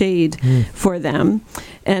provided shade for them.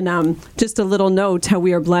 And just a little note how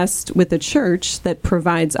we are blessed with a church that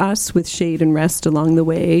provides us with shade and rest along the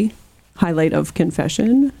way. Highlight of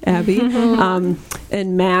confession, Abby,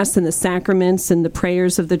 and Mass and the sacraments and the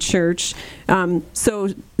prayers of the church. So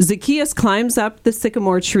Zacchaeus climbs up the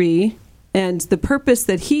sycamore tree, and the purpose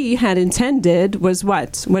that he had intended was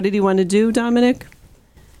what? What did he want to do, Dominic?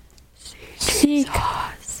 See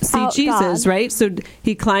Jesus, right? So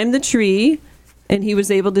he climbed the tree, and he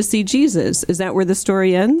was able to see Jesus. Is that where the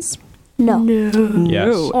story ends? No.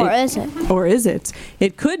 Yes. Or is it?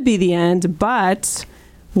 It could be the end, but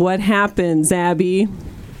what happens, Abby?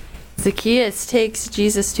 Zacchaeus takes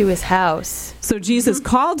Jesus to his house. So Jesus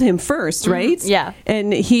called him first, right? Yeah.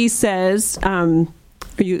 And he says,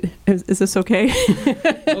 is this okay?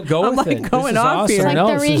 We'll go with it. Going this is off awesome. here. Like No,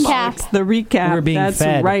 the this is- recap. The recap. We're being That's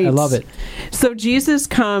fed. right. I love it. So Jesus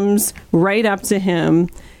comes right up to him.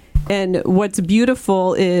 And what's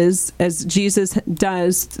beautiful is, as Jesus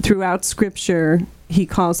does throughout Scripture, he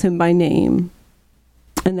calls him by name.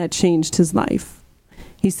 And that changed his life.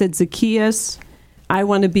 He said, Zacchaeus, I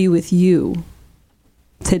want to be with you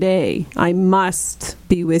today. I must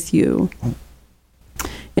be with you.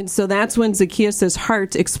 And so that's when Zacchaeus'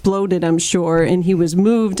 heart exploded, I'm sure, and he was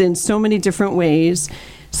moved in so many different ways.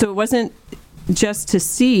 So it wasn't just to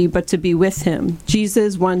see, but to be with him.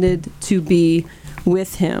 Jesus wanted to be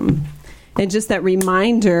with him. And just that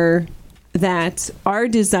reminder that our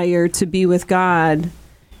desire to be with God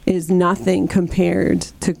is nothing compared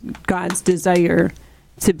to God's desire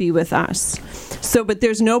to be with us. So, but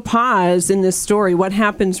there's no pause in this story. What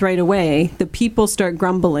happens right away? The people start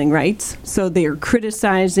grumbling, right? So they're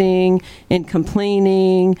criticizing and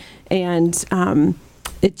complaining, and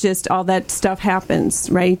it just, all that stuff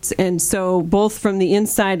happens, right? And so both from the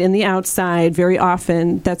inside and the outside, very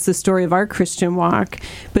often, that's the story of our Christian walk.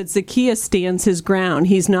 But Zacchaeus stands his ground.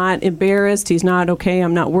 He's not embarrassed. He's not, okay,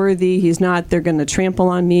 I'm not worthy. He's not, they're going to trample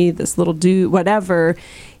on me, this little dude, whatever.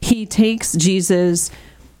 He takes Jesus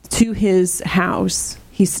to his house.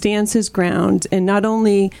 He stands his ground, and not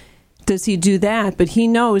only does he do that, but he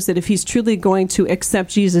knows that if he's truly going to accept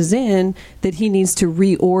Jesus in, that he needs to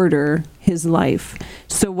reorder his life.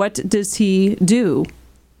 So what does he do?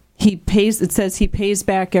 He pays, it says he pays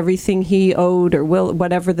back everything he owed or will,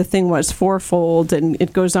 whatever the thing was, fourfold, and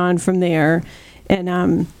it goes on from there.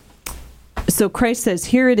 And so Christ says,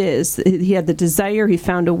 here it is. He had the desire. He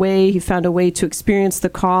found a way. He found a way to experience the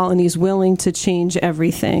call, and he's willing to change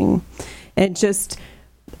everything. And just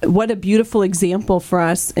what a beautiful example for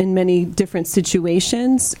us in many different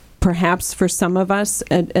situations. Perhaps for some of us,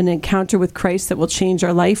 an encounter with Christ that will change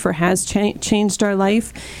our life or has changed our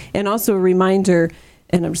life. And also a reminder,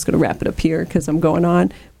 and I'm just going to wrap it up here because I'm going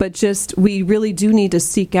on, but just we really do need to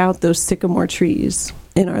seek out those sycamore trees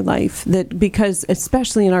in our life, that because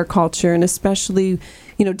especially in our culture, and especially,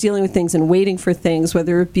 dealing with things and waiting for things,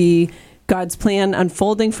 whether it be God's plan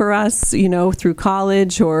unfolding for us, through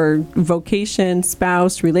college or vocation,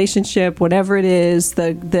 spouse, relationship, whatever it is,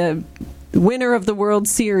 the winner of the World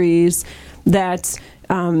Series, that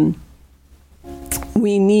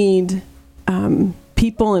we need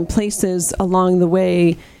people and places along the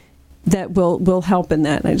way that will help in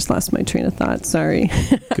that. And I just lost my train of thought. Sorry.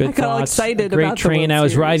 Good I got all thoughts. excited Great about train. the World I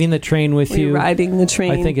was Series. riding the train with you. We're riding the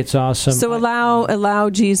train. I think it's awesome. So allow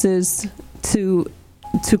Jesus to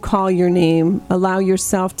call your name. Allow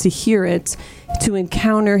yourself to hear it, to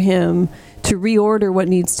encounter him, to reorder what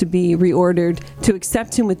needs to be reordered, to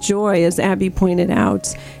accept him with joy, as Abby pointed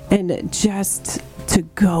out, and just to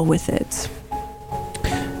go with it.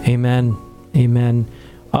 Amen. Amen.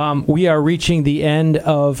 We are reaching the end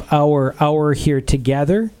of our hour here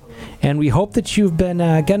together, and we hope that you've been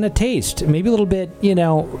gotten a taste, maybe a little bit,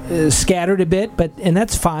 scattered a bit, and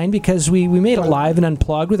that's fine because we made it live and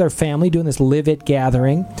unplugged with our family doing this Live It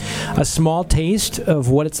gathering, a small taste of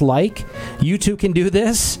what it's like. You too can do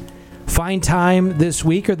this. Find time this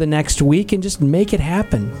week or the next week and just make it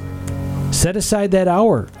happen. Set aside that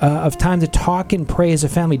hour of time to talk and pray as a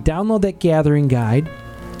family. Download that gathering guide.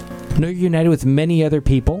 Know you're united with many other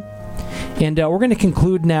people. And we're going to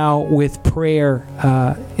conclude now with prayer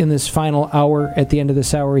in this final hour, at the end of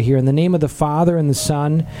this hour here. In the name of the Father, and the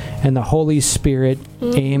Son, and the Holy Spirit.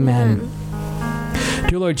 Amen.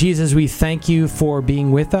 Dear Lord Jesus, we thank you for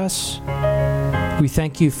being with us. We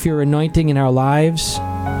thank you for your anointing in our lives.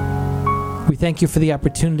 We thank you for the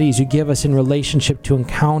opportunities you give us in relationship to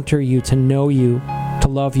encounter you, to know you, to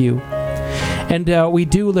love you. And we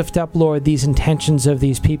do lift up, Lord, these intentions of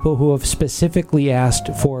these people who have specifically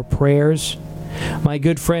asked for prayers. My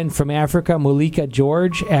good friend from Africa, Mulika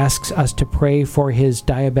George, asks us to pray for his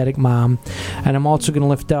diabetic mom. And I'm also going to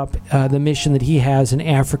lift up the mission that he has in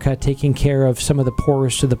Africa, taking care of some of the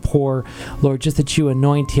poorest of the poor. Lord, just that you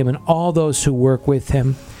anoint him and all those who work with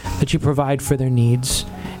him, that you provide for their needs.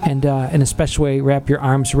 And in a special way, wrap your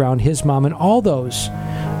arms around his mom and all those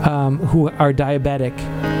who are diabetic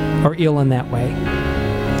or ill in that way.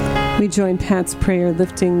 We join Pat's prayer,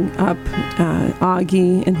 lifting up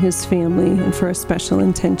Augie and his family, and for a special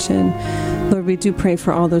intention. Lord, we do pray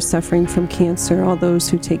for all those suffering from cancer, all those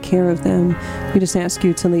who take care of them. We just ask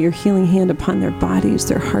you to lay your healing hand upon their bodies,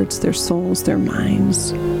 their hearts, their souls, their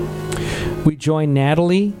minds. We join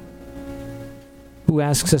Natalie, who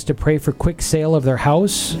asks us to pray for quick sale of their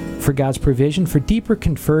house, for God's provision, for deeper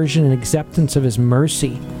conversion and acceptance of his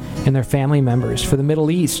mercy in their family members, for the Middle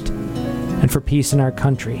East, and for peace in our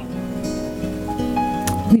country.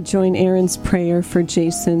 We join Aaron's prayer for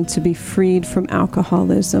Jason to be freed from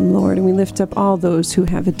alcoholism, Lord, and we lift up all those who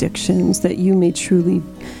have addictions, that you may truly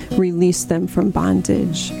release them from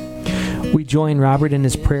bondage. We join Robert in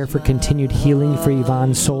his prayer for continued healing for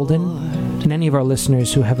Yvonne Solden, and any of our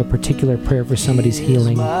listeners who have a particular prayer for somebody's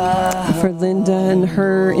healing. For Linda and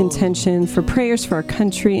her intention, for prayers for our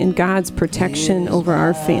country and God's protection over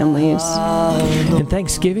our families. And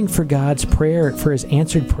thanksgiving for God's prayer, for his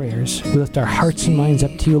answered prayers. We lift our hearts and minds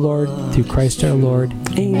up to you, Lord, through Christ our Lord.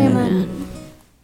 Amen.